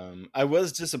 I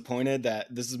was disappointed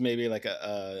that this is maybe like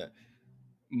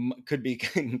could be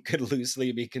could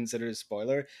loosely be considered a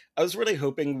spoiler. I was really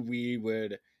hoping we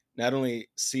would not only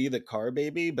see the car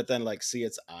baby, but then like see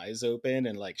its eyes open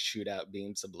and like shoot out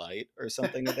beams of light or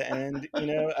something at the end.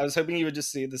 I was hoping you would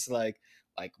just see this like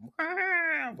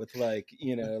 "Wah!" with like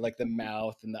like the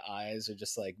mouth and the eyes are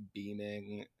just like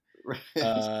beaming. Right.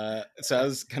 So I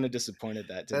was kind of disappointed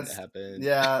that didn't That's happen.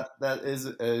 yeah. That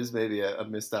is maybe a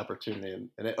missed opportunity,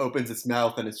 and it opens its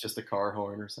mouth and it's just a car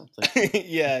horn or something.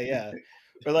 Yeah.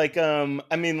 Or like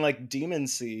I mean like Demon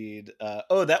Seed.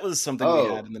 Oh, that was something we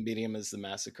had Oh. in the Medium as the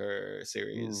Massacre Mm.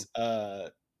 series.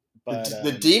 The But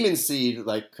the demon seed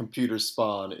like computer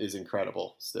spawn is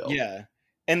incredible still. yeah.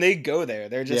 And they go there.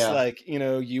 They're just Yeah. like,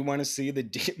 you want to see the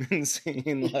demon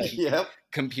scene like Yep.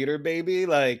 computer baby,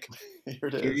 like Here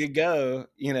it here is. you go,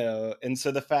 and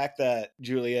so the fact that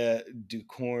Julia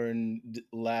Ducorn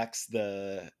lacks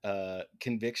the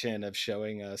conviction of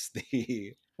showing us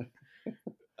the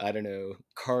I don't know,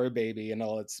 car baby and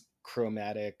all its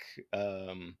chromatic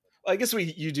I guess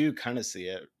you do kind of see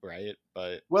it, right?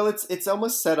 But Well, it's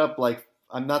almost set up like,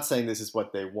 I'm not saying this is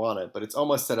what they wanted, but it's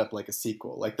almost set up like a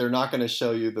sequel. Like they're not going to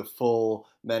show you the full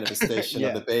manifestation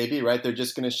of the yeah, baby, right? They're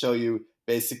just going to show you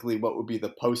basically what would be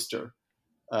the poster.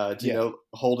 yeah,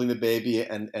 Holding the baby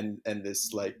and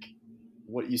this like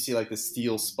what you see like the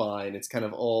steel spine. It's kind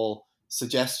of all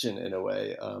suggestion in a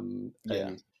way. yeah.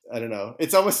 And I don't know.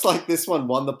 It's almost like this one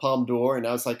won the Palme d'Or, and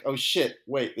I was like, oh shit,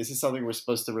 wait, this is something we're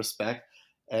supposed to respect.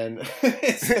 And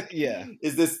Yeah,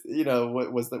 is this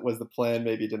what was the plan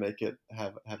maybe to make it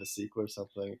have a sequel or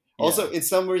something? yeah. Also,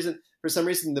 for some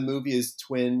reason, the movie is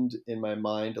twinned in my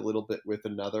mind a little bit with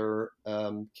another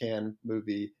Cannes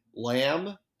movie,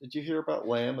 Lamb. Did you hear about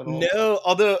Lamb at all? No,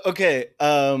 although okay,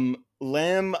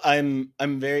 Lamb,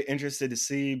 I'm very interested to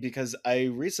see because I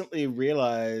recently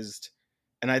realized,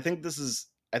 and I think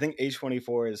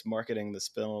A24 is marketing this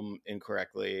film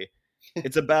incorrectly.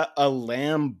 It's about a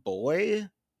lamb boy,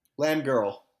 Lamb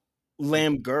Girl.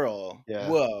 lamb girl. Yeah,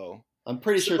 Whoa. I'm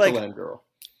pretty So sure it's a like Lamb Girl.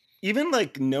 even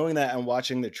like knowing that and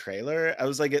watching the trailer, I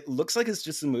was like, it looks like it's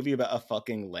just a movie about a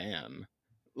fucking lamb.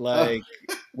 Oh, Like,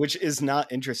 which is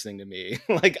not interesting to me.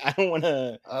 Like, I don't want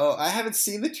to. oh, I haven't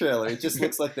seen the trailer. It just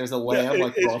looks like there's a No, lamb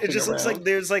like it romping just looks like around.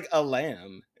 there's like a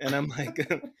lamb, and I'm like,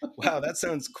 wow, that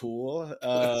sounds cool.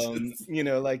 It's just-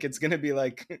 Like it's gonna be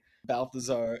like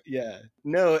Balthazar, yeah.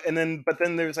 No, but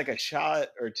then there's like a shot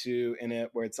or two in it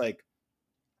where it's like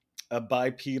a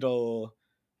bipedal,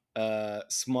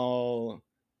 small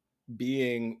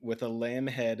being with a lamb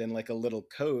head and like a little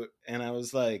coat, and I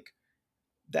was like,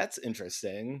 that's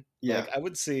interesting. yeah, Like I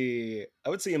would see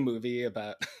a movie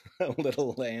about a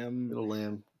little lamb. little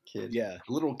lamb kid, Yeah.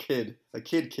 a little kid, a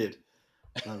kid.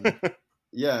 Um,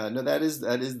 yeah, no, that is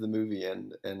the movie,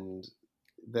 and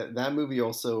that movie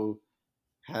also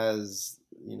has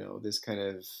this kind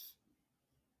of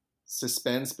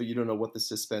suspense, but you don't know what the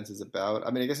suspense is about.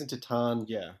 I mean, I guess in Titane,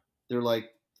 Yeah. they're like,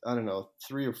 I don't know,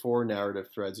 3 or 4 narrative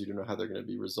threads. You don't know how they're going to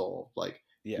be resolved. Like,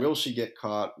 Yeah. will she get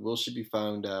caught? Will she be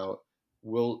found out?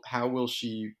 How will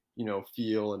she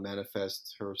feel and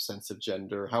manifest her sense of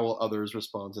gender? How will others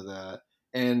respond to that?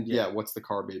 And Yeah. what's the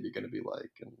car baby going to be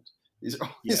like? And these are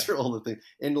Yeah. these are all the things.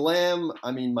 In Lamb,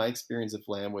 I mean, my experience of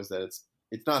Lamb was that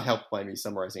it's not helped by me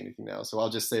summarizing anything now. So I'll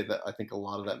just say that I think a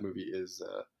lot of that movie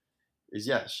is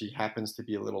she happens to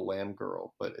be a little lamb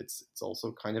girl, but it's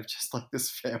also kind of just like this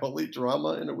family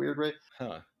drama in a weird way.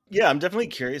 Huh. Yeah, I'm definitely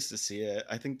curious to see it.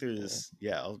 I think there's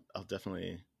I'll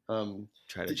definitely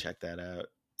try to check that out.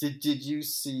 Did you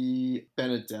see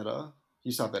Benedetta?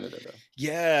 You saw Benedetta.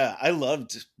 Yeah, I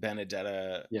loved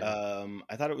Benedetta. Yeah.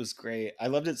 I thought it was great. I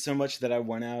loved it so much that I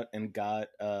went out and got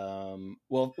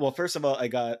well first of all I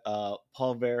got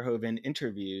Paul Verhoeven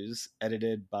interviews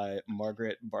edited by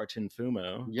Margaret Barton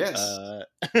Fumo. Yes.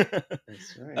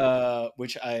 That's right.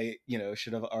 Which I,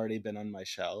 should have already been on my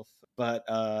shelf. But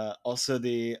also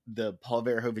the Paul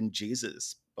Verhoeven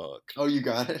Jesus book. Oh, you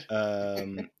got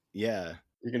it. Yeah.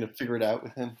 You're gonna figure it out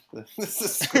with him. The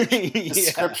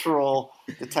scriptural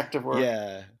detective work.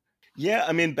 Yeah.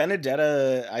 I mean,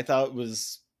 Benedetta, I thought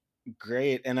was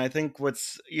great, and I think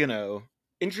what's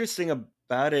interesting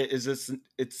about it is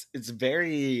it's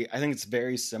very. I think it's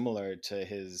very similar to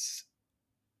his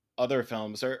other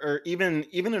films, or even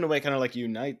in a way, kind of like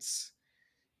unites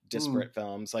disparate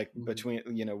films, like between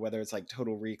whether it's like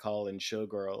Total Recall and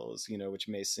Showgirls, which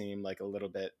may seem like a little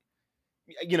bit.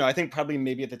 I think probably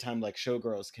maybe at the time like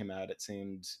Showgirls came out, it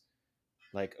seemed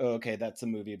like, oh, okay, that's a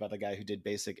movie about the guy who did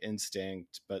Basic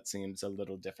Instinct, but seems a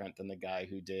little different than the guy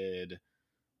who did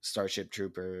Starship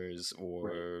Troopers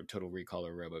or Total Recall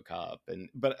or RoboCop.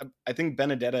 But I think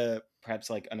Benedetta perhaps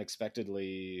like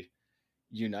unexpectedly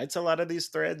unites a lot of these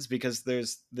threads, because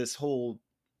there's this whole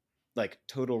like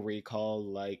Total Recall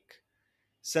like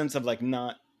sense of like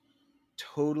not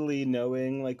totally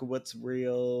knowing like what's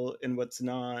real and what's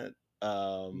not,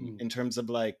 in terms of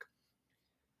like,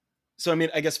 so I mean,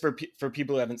 I guess for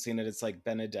people who haven't seen it, it's like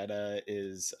Benedetta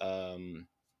is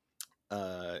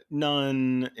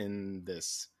nun in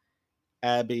this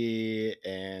abbey,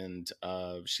 and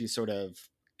she sort of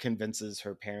convinces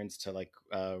her parents to like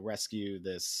rescue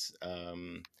this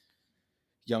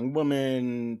young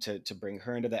woman to bring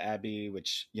her into the abbey,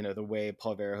 which the way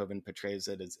Paul Verhoeven portrays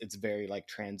it is it's very like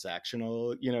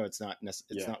transactional. It's not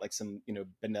it's not like some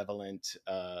benevolent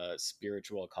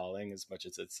spiritual calling as much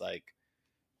as it's like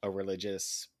a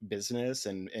religious business.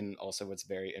 And also what's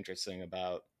very interesting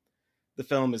about the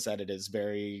film is that it is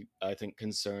very, I think,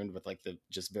 concerned with like the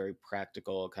just very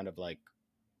practical kind of like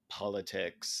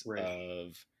politics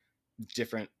of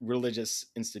different religious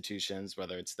institutions,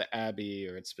 whether it's the abbey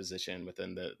or its position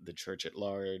within the church at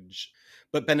large.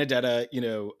 But Benedetta,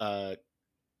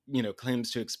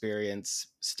 claims to experience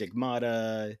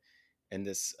stigmata, and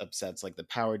this upsets like the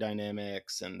power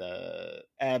dynamics and the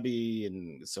abbey,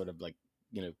 and sort of like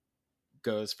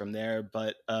goes from there.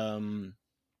 But and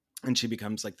she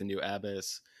becomes like the new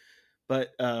abbess.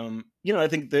 But I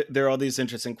think that there are all these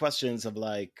interesting questions of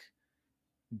like,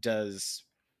 does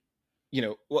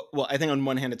well, I think on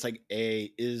one hand it's like,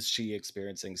 is she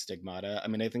experiencing stigmata? I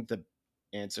mean, I think the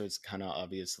answer is kind of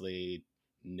obviously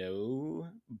no,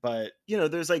 but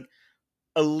there's like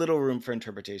a little room for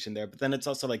interpretation there. But then it's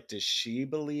also like, does she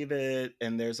believe it?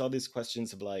 And there's all these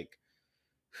questions of like,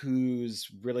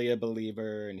 who's really a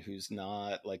believer and who's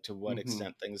not, like to what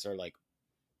extent things are like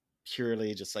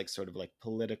purely just like sort of like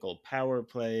political power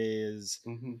plays,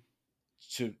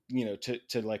 to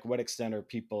to like what extent are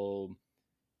people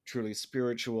truly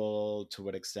spiritual, to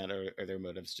what extent are their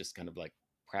motives just kind of like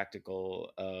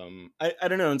practical. I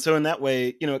don't know. And so in that way,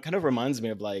 it kind of reminds me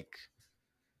of like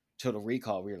Total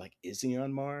Recall, where you're like, is he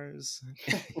on Mars?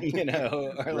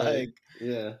 Or like,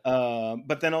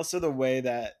 but then also the way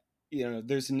that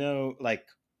there's no like,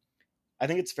 I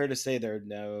think it's fair to say there are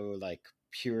no like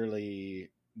purely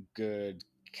good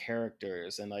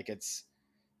characters, and like it's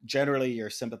generally you're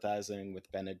sympathizing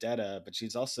with Benedetta, but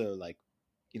she's also like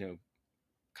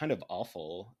kind of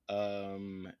awful,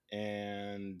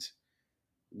 and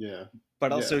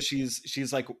but also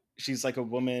she's like a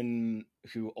woman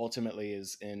who ultimately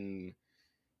is in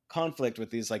conflict with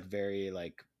these like very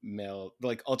like male,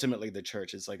 like ultimately the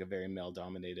church is like a very male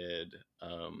dominated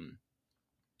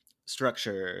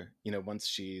structure, once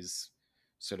she's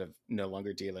sort of no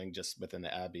longer dealing just within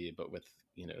the abbey, but with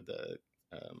the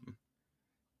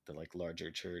like larger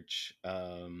church.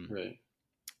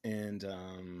 And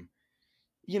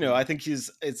I think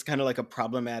it's kind of like a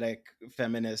problematic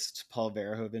feminist Paul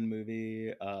Verhoeven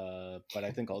movie, but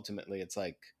I think ultimately it's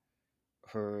like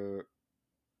her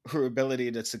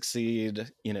ability to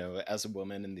succeed as a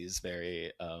woman in these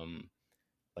very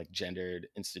like gendered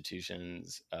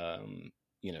institutions,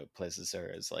 places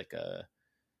her as like a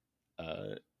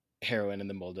heroine in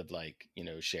the mold of like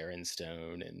Sharon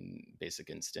Stone and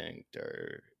Basic Instinct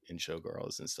or in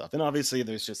Showgirls and stuff. And obviously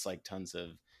there's just like tons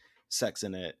of sex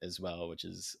in it as well, which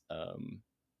is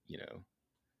you know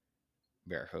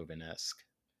Verhoeven-esque.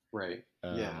 That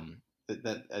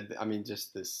I mean,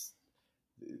 just this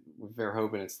with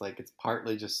Verhoeven, it's like it's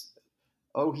partly just,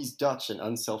 oh, he's Dutch and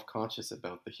unself-conscious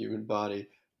about the human body,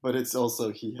 but it's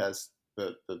also he has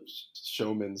the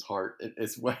showman's heart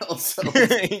as well. So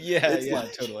Yeah, it's yeah,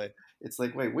 like totally. it's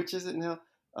like, wait, which is it now?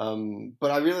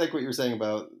 But I really like what you were saying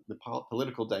about the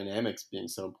political dynamics being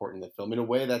so important in the film. In a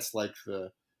way, that's like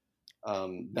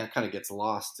that kind of gets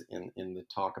lost in the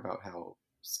talk about how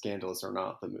scandalous or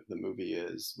not the movie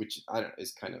is, which I don't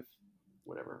is kind of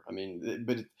whatever. I mean,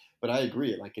 but I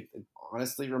agree. Like it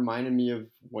honestly reminded me of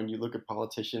when you look at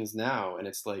politicians now, and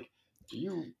it's like, do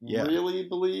you Yeah, really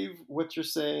believe what you're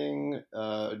saying?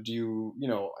 Do you,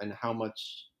 and how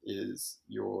much is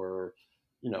your,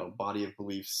 body of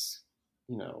beliefs,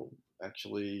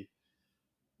 actually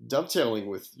dovetailing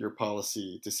with your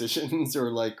policy decisions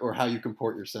or how you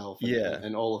comport yourself yeah,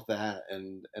 and all of that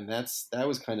and that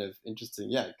was kind of interesting.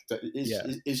 Yeah, yeah,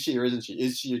 is she or isn't she?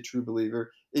 Is she a true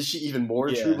believer? Is she even more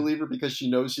a true yeah. believer because she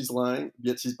knows she's lying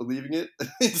yet she's believing it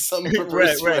in some Right,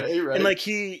 perverse right. way, And right? like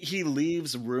he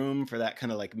leaves room for that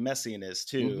kind of like messiness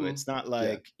too. Mm-hmm. It's not Yeah.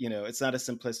 like, it's not a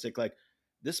simplistic like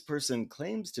this person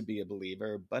claims to be a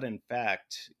believer, but in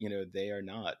fact, they are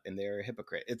not and they're a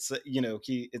hypocrite. It's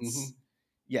Mm-hmm.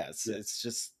 yeah, it's Yeah. it's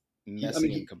just I mean messy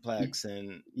and he complex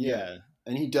and yeah, yeah.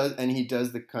 and he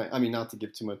does the kind. I mean, not to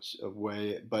give too much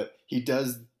away, but he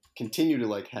does continue to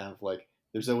like have like.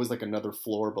 There's always like another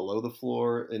floor below the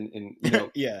floor, and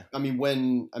Yeah.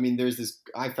 there's this.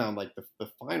 I found like the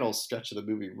final stretch of the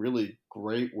movie really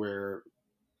great, where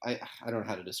I don't know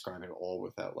how to describe it all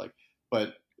without like,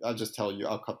 but I'll just tell you.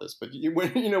 I'll cut this. But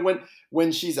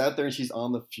when she's out there and she's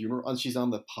on the funeral, and she's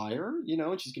on the pyre,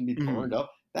 and she's gonna be Mhm. burned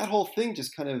up. That whole thing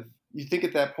just kind of you think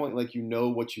at that point like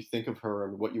what you think of her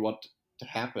and what you want to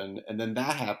happen, and then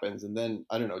that happens, and then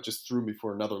I don't know, it just threw me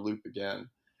for another loop again. Um,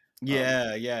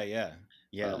 Yeah, yeah, yeah.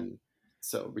 Yeah. um,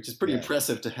 so which is pretty Yeah.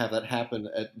 impressive to have that happen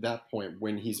at that point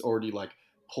when he's already like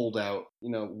pulled out,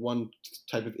 one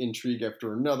type of intrigue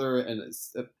after another, and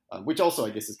which also I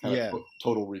guess is kind of Yeah.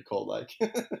 total recall like.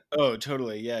 Oh,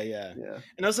 totally. Yeah, yeah. Yeah.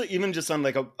 And also even just on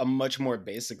like a much more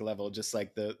basic level, just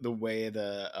like the way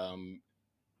the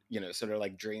sort of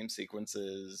like dream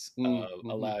sequences Mm-hmm.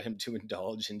 allow him to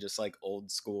indulge in just like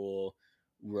old school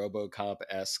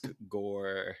RoboCop-esque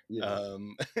gore Yeah.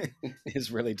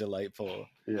 is really delightful.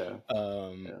 Yeah.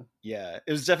 Yeah. Yeah,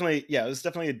 it was definitely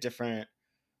a different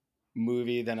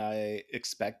movie than I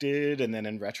expected. And then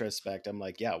in retrospect, I'm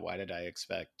like, yeah, why did I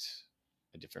expect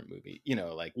a different movie?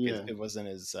 Like Yeah. it wasn't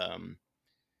as I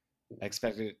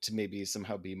expected it to maybe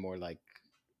somehow be more like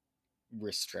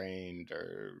restrained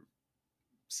or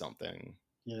something.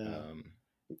 Yeah. Um,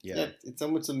 Yeah. yeah, It's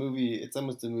almost a movie. It's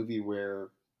almost a movie where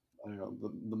I don't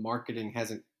know the marketing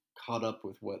hasn't caught up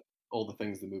with what all the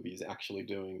things the movie is actually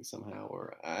doing somehow,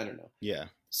 or I don't know. yeah.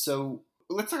 So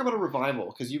let's talk about a revival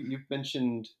because you've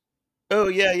mentioned. Oh,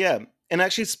 yeah, yeah. And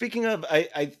actually, speaking of, I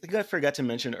think I forgot to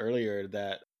mention earlier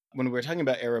that when we were talking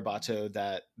about Arrebato,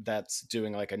 that's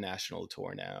doing like a national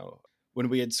tour now. When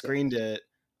we had screened it,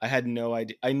 I had no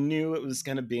idea. I knew it was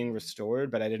kind of being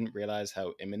restored, but I didn't realize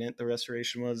how imminent the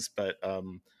restoration was. But Oh,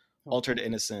 Altered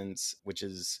Innocence, which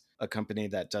is a company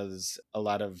that does a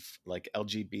lot of like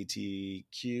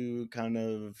LGBTQ kind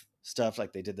of stuff,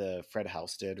 like they did the Fred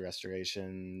Houston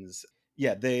restorations.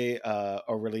 Yeah, they are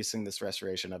releasing this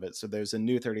restoration of it. So there's a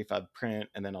new 35 print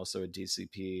and then also a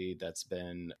DCP that's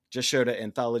been just showed at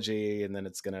Anthology, and then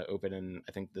it's going to open in,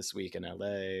 I think, this week in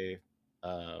LA,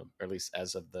 or at least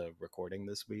as of the recording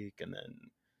this week, and then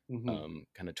mm-hmm.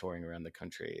 kind of touring around the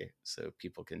country. So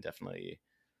people can definitely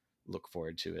look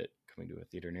forward to it coming to a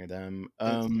theater near them.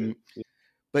 That's good.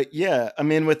 But yeah, I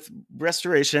mean, with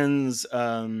restorations,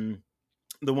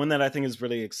 the one that I think is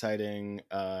really exciting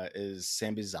is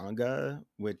Sambizanga,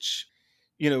 which,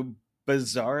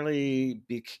 bizarrely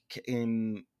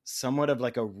became somewhat of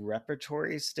like a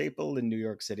repertory staple in New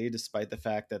York City, despite the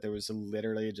fact that there was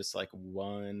literally just like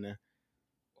one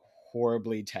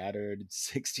horribly tattered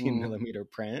 16 Mm. millimeter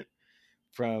print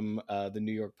from the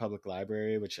New York Public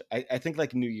Library, which I think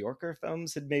like New Yorker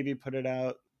Films had maybe put it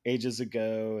out ages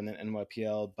ago, and then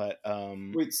NYPL. But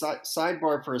Wait,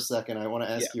 sidebar for a second. I want to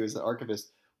yeah. ask you, as an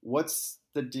archivist, what's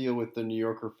the deal with the New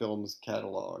Yorker Films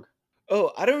catalog?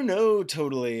 Oh, I don't know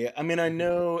totally. I mean, I Mm-hmm.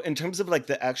 know in terms of like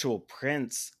the actual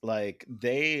prints, like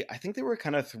I think they were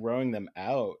kind of throwing them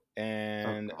out Oh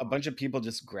and a God. bunch of people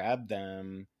just grabbed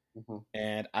them. Mm-hmm.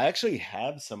 And I actually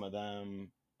have some of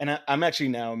them. And I'm actually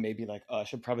now maybe like, oh, I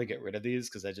should probably get rid of these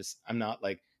because I'm not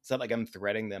like, it's not like I'm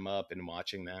threading them up and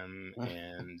watching them.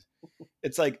 And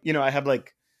it's like, I have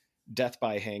like Death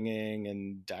by Hanging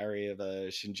and Diary of a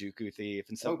Shinjuku Thief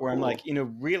and stuff Oh, where I'm like, cool.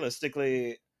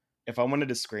 realistically, if I wanted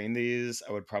to screen these,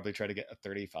 I would probably try to get a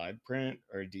 35 print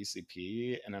or a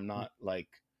DCP, and I'm not like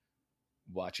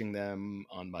watching them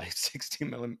on my 60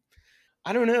 millimeter.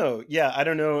 I don't know. Yeah, I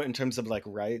don't know in terms of like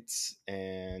rights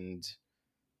and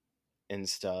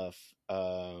stuff. Yeah,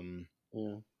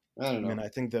 I don't I mean, know. I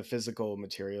think the physical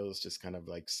material is just kind of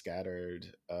like scattered.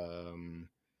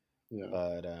 Yeah.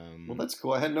 But Well, that's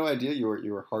cool. I had no idea you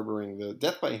were harboring the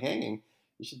death by hanging.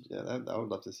 You should. Yeah, I would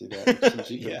love to see that.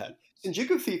 Shinjuku. yeah.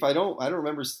 Shinjuku Thief. I don't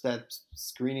remember that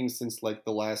screening since like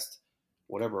the last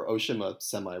whatever Oshima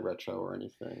semi retro or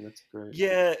anything. That's great.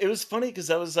 Yeah, it was funny because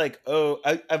I was like, oh,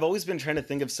 I've always been trying to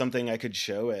think of something I could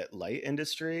show at Light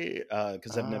Industry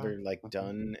because I've Ah. never like Uh-huh.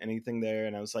 done anything there,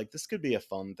 and I was like, this could be a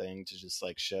fun thing to just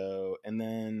like show. And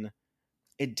then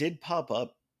it did pop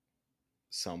up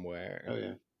somewhere Oh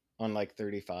yeah. on like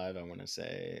 35, I want to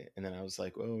say, and then I was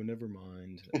like, oh, never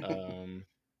mind.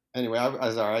 Anyway,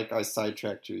 I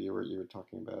sidetracked you. You were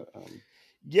talking about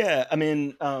Yeah, I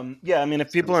mean,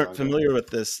 if people aren't Samizanga. familiar with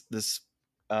this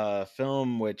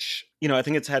film, which I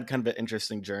think it's had kind of an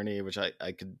interesting journey, which I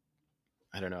could,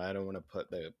 I don't know, I don't want to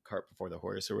put the cart before the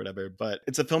horse or whatever, but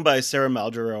it's a film by Sarah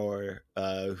Maldoror,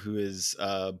 who is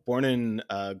born in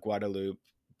Guadeloupe,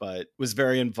 but was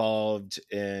very involved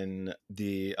in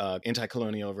the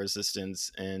anti-colonial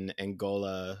resistance in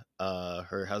Angola.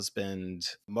 Her husband,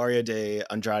 Mario de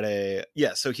Andrade,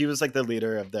 yeah, so he was like the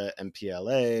leader of the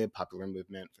MPLA, Popular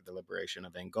Movement for the Liberation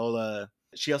of Angola.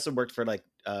 She also worked for like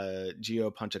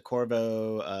Gio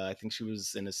Pontecorvo. I think she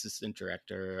was an assistant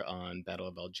director on Battle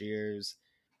of Algiers.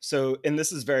 So, and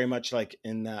this is very much like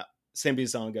in that,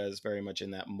 Sambizanga is very much in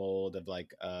that mold of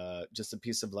like just a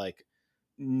piece of like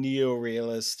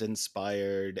neo-realist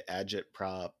inspired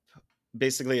agitprop.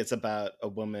 Basically, it's about a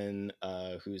woman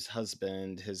whose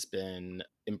husband has been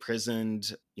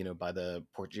imprisoned, by the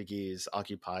Portuguese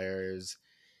occupiers,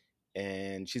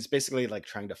 and she's basically like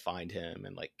trying to find him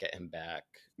and like get him back.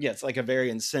 Yeah, it's like a very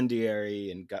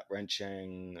incendiary and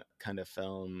gut-wrenching kind of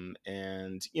film,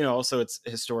 and also it's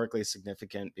historically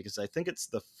significant because I think it's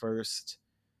the first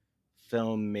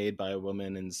film made by a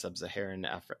woman in sub-Saharan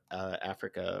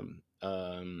Africa.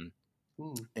 Hmm.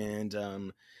 And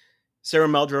Sarah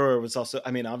Maldoror was also,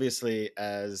 I mean, obviously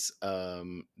as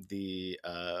the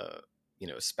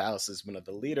spouse is one of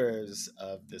the leaders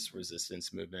of this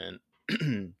resistance movement.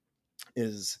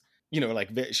 Is like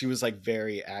she was like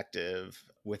very active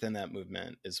within that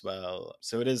movement as well.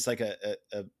 So it is like a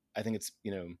I think it's I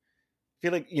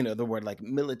feel like the word like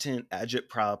militant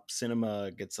agitprop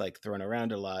cinema gets like thrown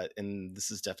around a lot, and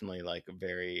this is definitely like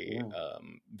very Yeah.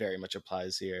 very much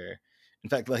applies here. In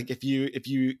fact, like if you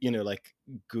like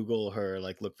Google her,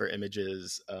 like look for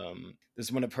images,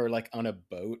 there's one of her like on a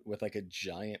boat with like a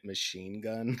giant machine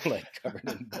gun like covered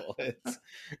in bullets.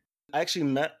 I actually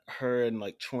met her in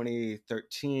like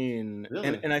 2013, and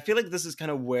Really? I feel like this is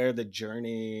kind of where the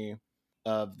journey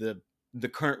of the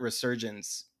current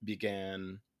resurgence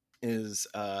began. Is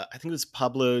I think it was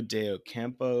Pablo de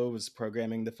Ocampo was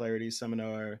programming the Flaherty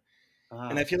seminar,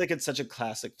 and I Ah. feel like it's such a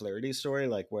classic Flaherty story,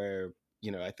 like where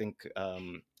I think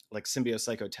like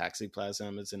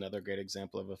Symbiopsychotaxiplasm is another great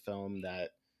example of a film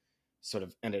that sort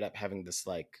of ended up having this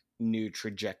like new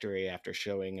trajectory after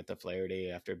showing at the Flaherty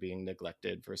after being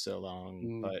neglected for so long.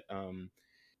 Hmm. But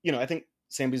I think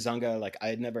Sambizanga, like I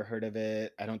had never heard of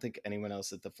it. I don't think anyone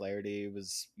else at the Flaherty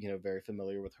was, very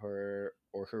familiar with her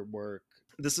or her work.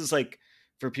 This is like,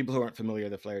 for people who aren't familiar,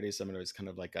 the Flaherty Seminar is kind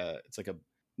of like it's like a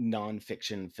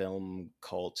nonfiction film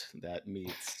cult that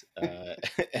meets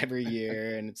every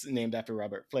year, and it's named after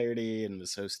Robert Flaherty and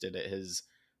was hosted at his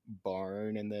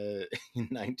barn in the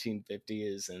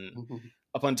 1950s, and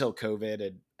up until COVID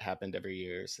had happened every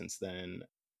year since then.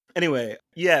 Anyway,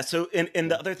 yeah, so and Yeah.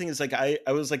 the other thing is like I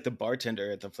was like the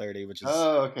bartender at the Flaherty, which is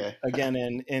Oh, okay. again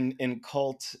in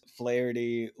cult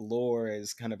Flaherty lore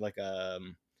is kind of like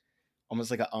almost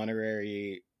like an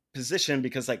honorary position,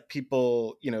 because like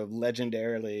people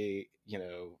legendarily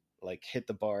like hit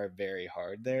the bar very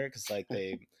hard there, because like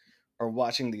they are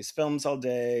watching these films all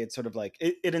day. It's sort of like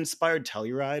it inspired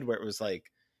Telluride, where it was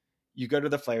like you go to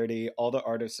the Flaherty, all the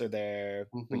artists are there,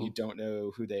 but you Hmm. don't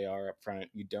know who they are up front,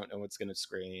 you don't know what's going to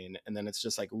screen, and then it's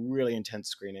just like really intense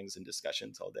screenings and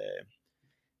discussions all day.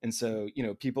 And so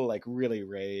people like really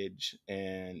rage,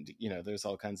 and there's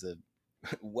all kinds of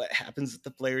what happens at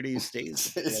the Flaherty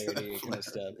stays at the Flaherty kind of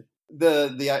stuff.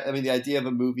 I mean the idea of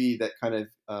a movie that kind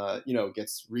of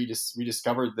gets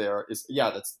rediscovered there is,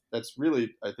 yeah, that's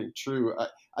really, I think, true.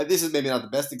 This is maybe not the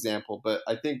best example, but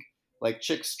I think like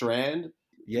Chick Strand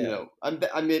Yeah.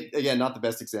 I mean, again, not the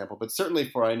best example, but certainly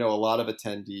for, I know a lot of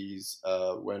attendees,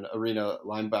 when Arena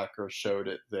Linebacker showed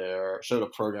a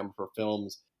program for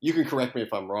films. You can correct me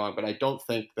if I'm wrong, but I don't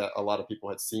think that a lot of people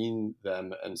had seen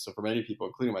them. And so for many people,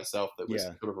 including myself, that was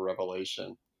Yeah. sort of a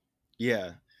revelation.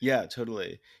 Yeah. Yeah,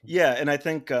 totally. Yeah. And I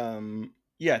think,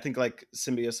 I think like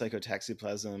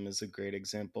Symbiopsychotaxiplasm is a great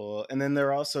example. And then there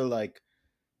are also like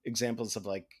examples of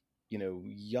like,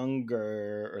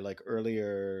 younger or like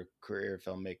earlier career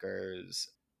filmmakers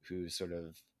who sort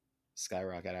of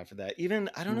skyrocket after that. Even,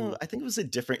 I don't know, I think it was a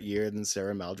different year than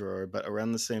Sarah Maldoror, but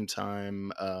around the same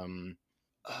time,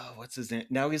 oh, what's his name?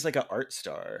 Now he's like an art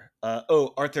star.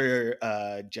 Arthur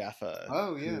Jaffa,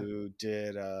 Oh yeah. who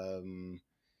did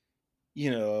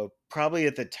probably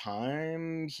at the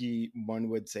time one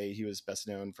would say he was best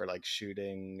known for like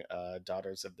shooting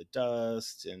Daughters of the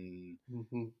Dust, and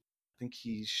Mm-hmm. I think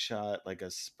he shot like a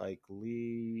Spike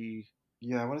Lee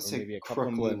Yeah, I want to or say maybe a couple of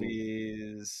Crooklyn.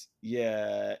 movies.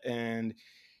 Yeah. And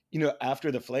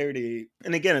after the Flaherty,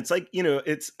 and again, it's like,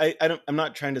 it's I'm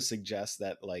not trying to suggest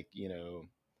that like,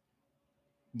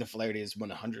 the Flaherty is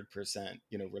 100%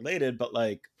 related, but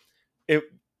like it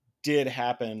did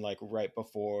happen like right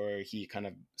before he kind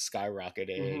of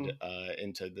skyrocketed Mm-hmm.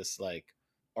 into this like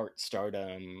art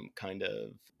stardom kind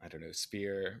of, I don't know,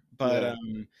 sphere. Yeah.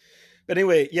 But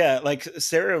anyway, yeah, like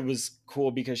Sarah was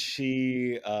cool because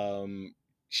she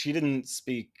didn't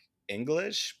speak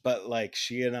English, but like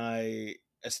she and I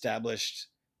established,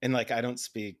 and like I don't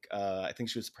speak I think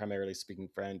she was primarily speaking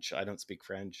French. I don't speak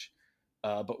French.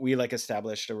 But we like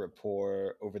established a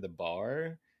rapport over the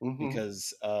bar Mm-hmm.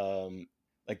 because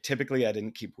like typically I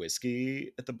didn't keep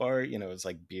whiskey at the bar, it was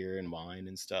like beer and wine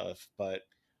and stuff, but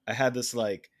I had this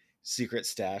like secret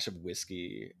stash of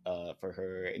whiskey for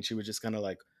her, and she would just kind of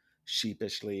like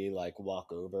sheepishly like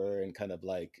walk over and kind of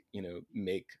like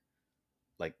make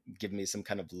like give me some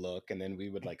kind of look, and then we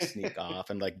would like sneak off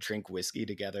and like drink whiskey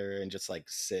together and just like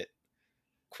sit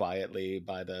quietly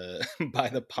by the by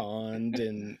the pond,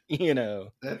 and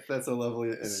That's a lovely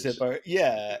image. sip our,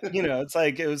 yeah, it's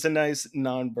like it was a nice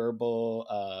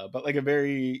nonverbal but like a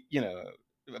very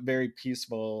a very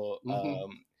peaceful,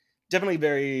 Mm-hmm. definitely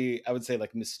very, I would say,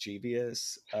 like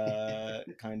mischievous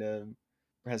kind of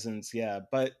presence. Yeah.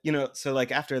 But so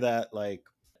like after that, like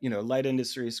Light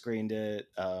Industry screened it.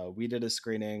 We did a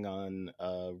screening on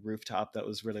a rooftop that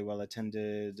was really well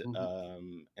attended.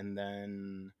 Mm-hmm. And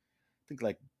then I think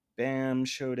like Bam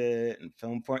showed it and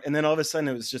Film for, and then all of a sudden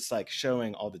it was just like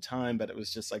showing all the time, but it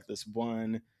was just like this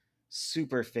one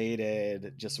super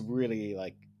faded, just really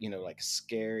like like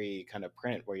scary kind of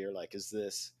print where you're like, is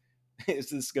this is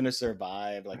this gonna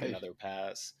survive like Right. another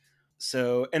pass?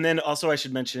 So, and then also I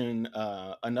should mention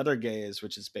Another Gaze,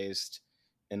 which is based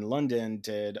in London,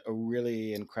 did a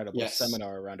really incredible Yes.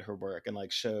 seminar around her work and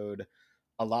like showed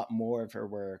a lot more of her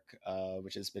work,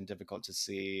 which has been difficult to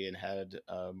see, and had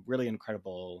really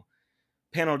incredible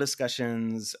panel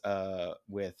discussions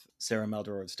with Sarah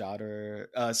Maldoror's daughter.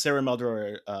 Sarah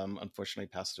Maldoror unfortunately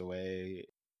passed away.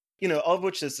 All of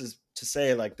which this is to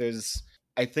say, like,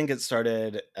 I think it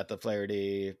started at the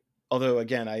Flaherty, although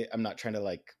again, I'm not trying to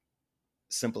like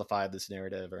simplify this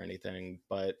narrative or anything,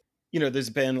 but there's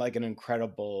been like an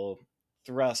incredible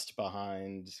thrust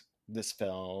behind this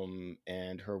film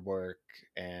and her work,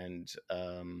 and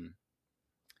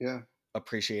Yeah.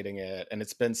 appreciating it, and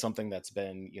it's been something that's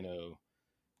been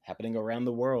happening around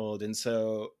the world. And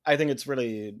so I think it's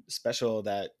really special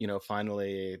that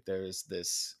finally there's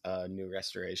this new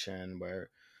restoration where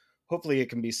hopefully it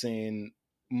can be seen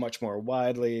much more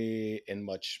widely in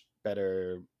much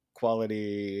better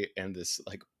quality, and this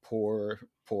like poor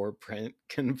print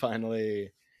can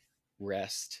finally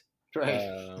rest.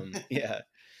 Right. Yeah.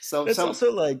 It's Some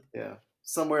also like yeah,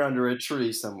 somewhere under a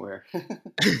tree somewhere.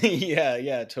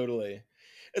 yeah, totally.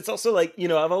 It's also like,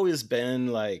 I've always been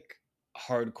like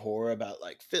hardcore about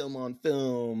like film on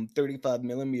film, 35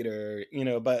 millimeter,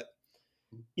 but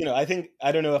I think,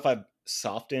 I don't know if I've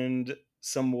softened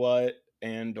somewhat,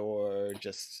 and or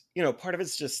just, part of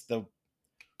it's just the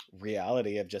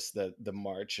reality of just the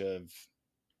march of,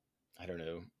 I don't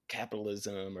know,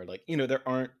 capitalism, or like, there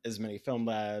aren't as many film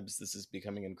labs. This is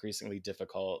becoming increasingly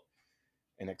difficult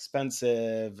and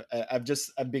expensive.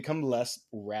 I've become less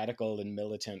radical and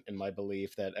militant in my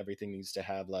belief that everything needs to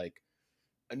have like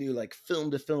a new like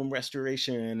film to film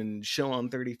restoration and show on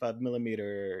 35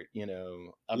 millimeter. Yeah.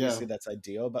 Obviously that's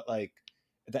ideal, but like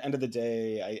at the end of the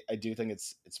day, I do think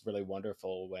it's really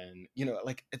wonderful when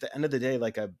like at the end of the day,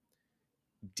 like a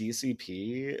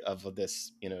DCP of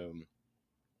this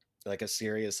like a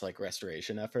serious like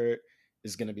restoration effort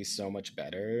is going to be so much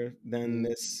better than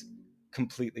this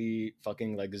completely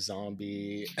fucking like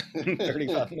zombie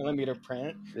 35 millimeter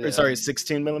print, or Yeah. sorry,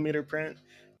 16 millimeter print.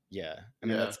 Yeah, I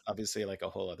mean Yeah. that's obviously like a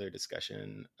whole other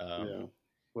discussion. Yeah.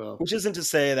 Well, Which isn't to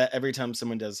say that every time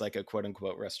someone does like a quote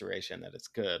unquote restoration that it's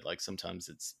good. Like sometimes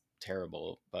it's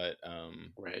terrible, but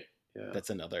right. Yeah. that's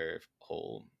another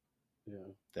whole Yeah.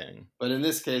 thing. But in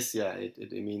this case, yeah,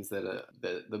 it means that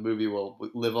the movie will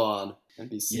live on and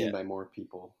be seen Yeah. by more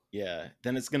people. Yeah.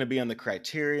 Then it's going to be on the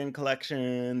Criterion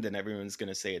collection. Then everyone's going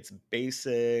to say it's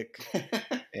basic.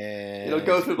 It'll And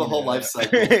go through the whole life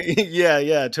cycle.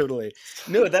 yeah, totally.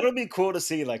 No, that'll be cool to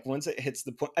see. Like once it hits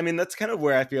the point, I mean, that's kind of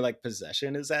where I feel like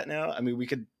Possession is at now. I mean, we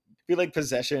could feel like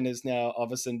Possession is now all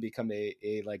of a sudden become a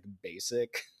like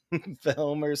basic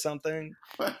film or something,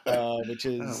 which Oh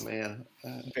is man.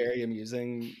 very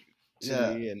amusing to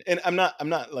Yeah. me. And I'm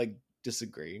not like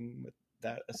disagreeing with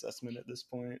that assessment at this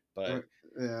point, but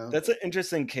Yeah. that's an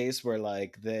interesting case where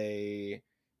like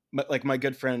like my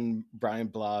good friend Brian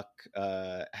Block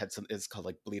had some, it's called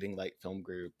like Bleeding Light Film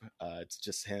Group. It's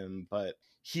just him, but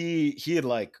he had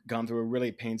like gone through a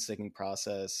really painstaking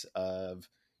process of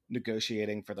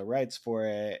negotiating for the rights for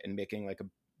it and making like a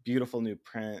beautiful new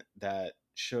print that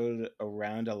showed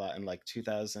around a lot in like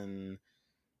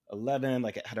 2011.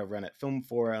 Like it had a run at Film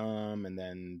Forum, and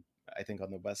then I think on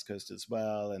the West Coast as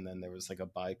well, and then there was like a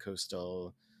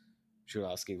bi-coastal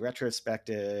Chulowski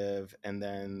retrospective, and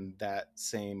then that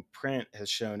same print has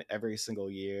shown every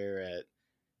single year at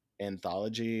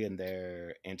Anthology and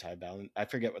their I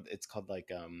forget what it's called, like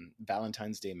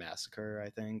Valentine's Day Massacre, I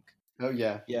think. Oh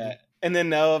yeah. Yeah. And then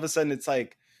now all of a sudden it's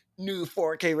like new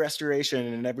 4K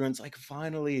restoration, and everyone's like,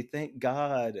 finally, thank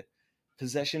God,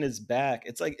 Possession is back.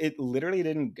 It's like it literally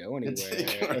didn't go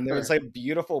anywhere. And there was like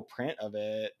beautiful print of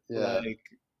it. Yeah. Like,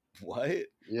 what?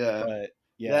 Yeah. But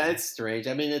yeah, it's strange.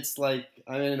 I mean, it's like,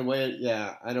 I mean, in a way,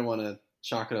 yeah, I don't want to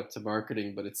chalk it up to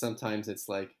marketing, but sometimes it's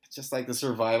like just like the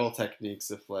survival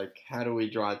techniques of like, how do we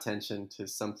draw attention to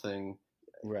something?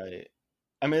 Right.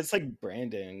 I mean, it's like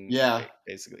branding. Yeah.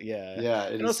 Basically. Yeah. Yeah.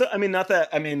 And also, I mean, not that,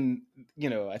 I mean,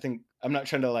 I think I'm not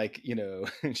trying to like,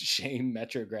 shame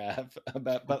Metrograph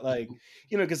about, but like,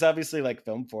 because obviously like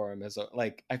Film Forum is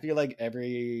like, I feel like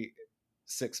every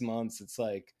 6 months it's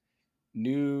like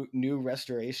new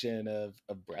restoration of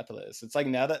Breathless. It's like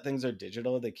now that things are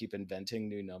digital, they keep inventing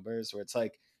new numbers where it's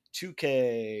like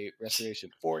 2K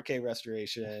restoration, 4K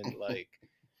restoration, like,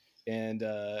 and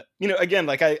again,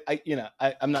 like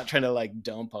I'm not trying to like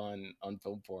dump on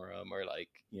Film Forum or like,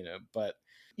 but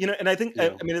and I think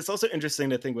Yeah. I mean it's also interesting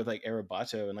to think with like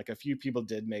Arrebato, and like a few people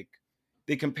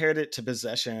they compared it to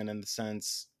Possession in the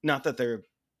sense, not that they're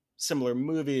similar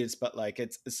movies, but like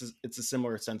it's a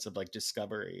similar sense of like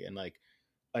discovery and like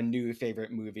a new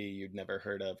favorite movie you'd never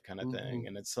heard of kind of thing.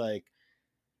 And it's like,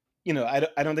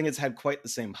 I don't think it's had quite the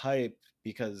same hype,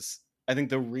 because I think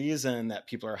the reason that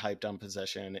people are hyped on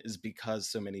Possession is because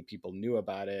so many people knew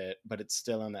about it, but it's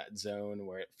still in that zone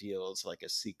where it feels like a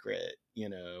secret,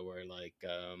 or like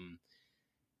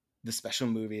the special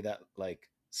movie that like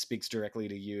speaks directly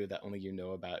to you that only you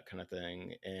know about kind of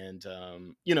thing. And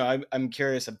I'm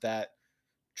curious if that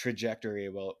trajectory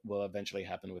will eventually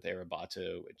happen with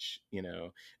Arrebato, which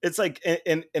it's like,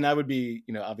 and I would be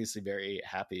obviously very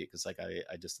happy, because like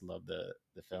I just love the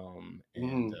film.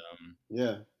 And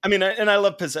yeah, I mean, I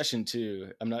love Possession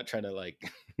too. I'm not trying to like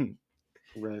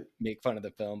right, make fun of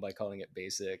the film by calling it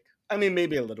basic. I mean,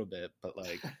 maybe a little bit, but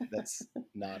like that's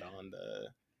not on the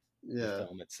yeah,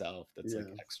 film itself. That's yeah,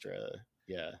 like extra.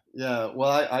 Yeah. yeah.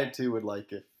 Well, I too would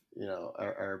like if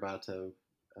Arrebato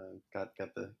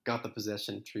got the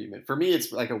Possession treatment. For me,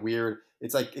 it's like a weird.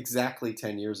 It's like exactly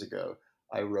 10 years ago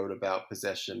I wrote about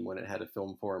Possession when it had a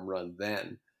Film Forum run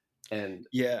then, and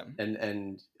Yeah.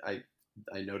 and I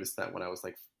noticed that when I was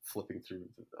like flipping through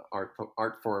the art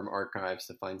forum archives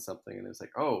to find something, and it was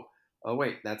like, oh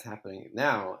wait, that's happening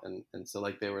now, and so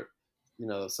like they were,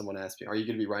 someone asked me, are you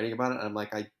going to be writing about it? And I'm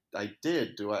like, I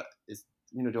did. Do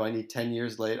I need 10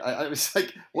 years later? I was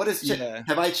like, what is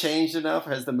have I changed enough?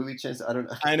 Has the movie changed? I don't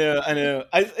know. I know.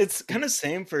 It's kind of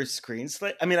same for Screen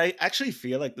Slate. I mean, I actually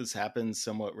feel like this happens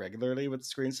somewhat regularly with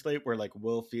Screen Slate, where like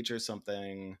we'll feature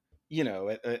something,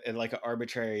 at like an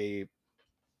arbitrary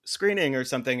screening or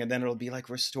something, and then it'll be like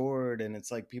restored, and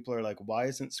it's like people are like, why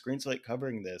isn't Screen Slate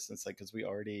covering this? And it's like, because we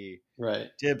already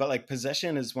did. But like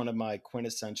Possession is one of my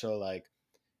quintessential like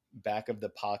back of the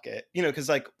pocket, because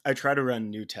like I try to run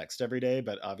new text every day,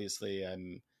 but obviously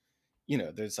I'm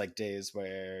there's like days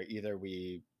where either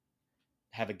we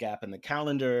have a gap in the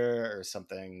calendar or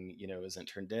something isn't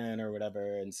turned in or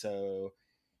whatever. And so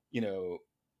you know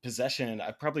Possession,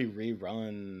 I've probably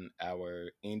rerun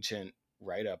our ancient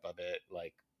write-up of it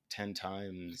like 10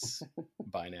 times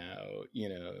by now, you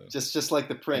know. Just like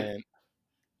the print.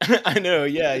 And I know,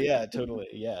 yeah, totally,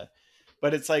 yeah.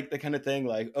 But it's like the kind of thing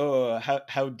like, oh,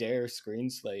 how dare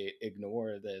Screenslate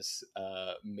ignore this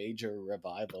major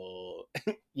revival,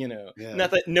 you know? Yeah.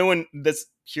 Not that no one,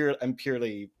 I'm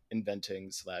purely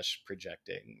inventing /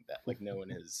 projecting that, like, no one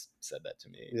has said that to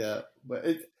me. Yeah, but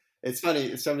it's funny.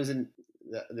 For some reason,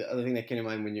 the other thing that came to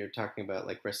mind when you're talking about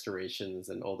like restorations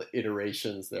and all the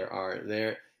iterations there are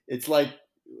there, it's like,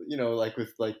 you know, like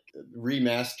with like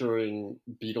remastering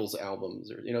Beatles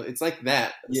albums, or you know, it's like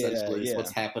that essentially is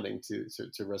what's happening to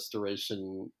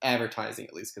restoration advertising,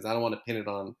 at least, because I don't want to pin it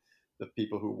on the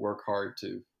people who work hard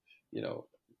to, you know,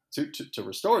 to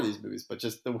restore these movies, but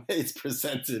just the way it's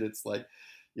presented, it's like,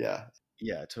 yeah.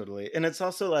 Yeah, totally. And it's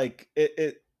also like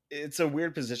it's a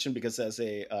weird position because as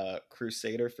a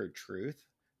crusader for truth,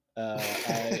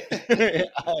 I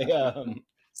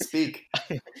Speak.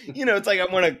 you know, it's like I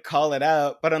want to call it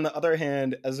out, but on the other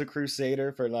hand, as a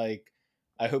crusader for like,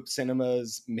 I hope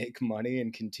cinemas make money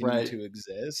and continue to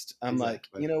exist. I'm like,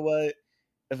 you know what?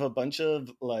 If a bunch of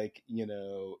like, you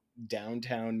know,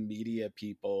 downtown media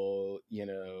people, you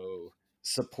know,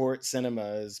 support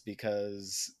cinemas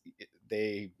because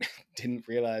they didn't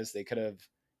realize they could have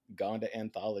gone to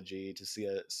Anthology to see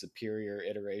a superior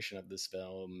iteration of this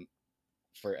film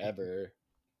forever,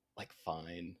 like,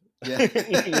 fine. Yeah.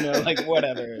 You know, like,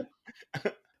 whatever.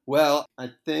 Well,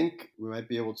 I think we might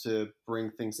be able to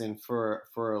bring things in for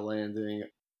a landing.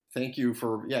 Thank you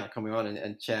for coming on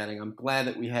and chatting. I'm glad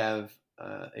that we have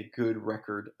a good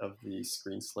record of the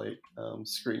Screenslate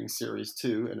screening series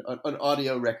too, and an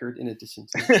audio record in addition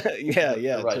to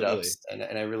the write-ups. Totally.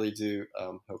 And I really do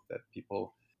hope that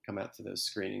people come out to those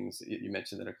screenings. You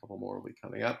mentioned that a couple more will be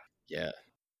coming up. Yeah.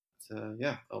 So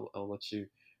I'll let you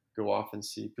go off and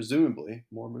see presumably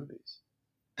more movies.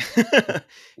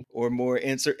 Or more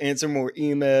answer more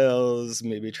emails,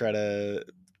 maybe try to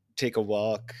take a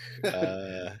walk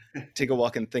and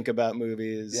think about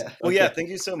movies. Yeah. Well, yeah, thank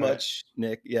you so much,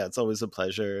 Nick. Yeah, it's always a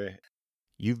pleasure.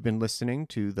 You've been listening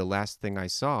to The Last Thing I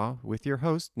Saw with your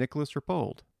host, Nicholas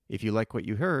Rapold. If you like what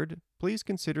you heard, please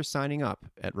consider signing up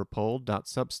at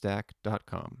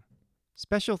rapold.substack.com.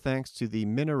 Special thanks to the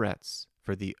Minarets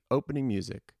for the opening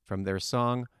music from their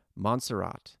song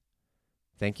Montserrat.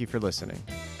 Thank you for listening.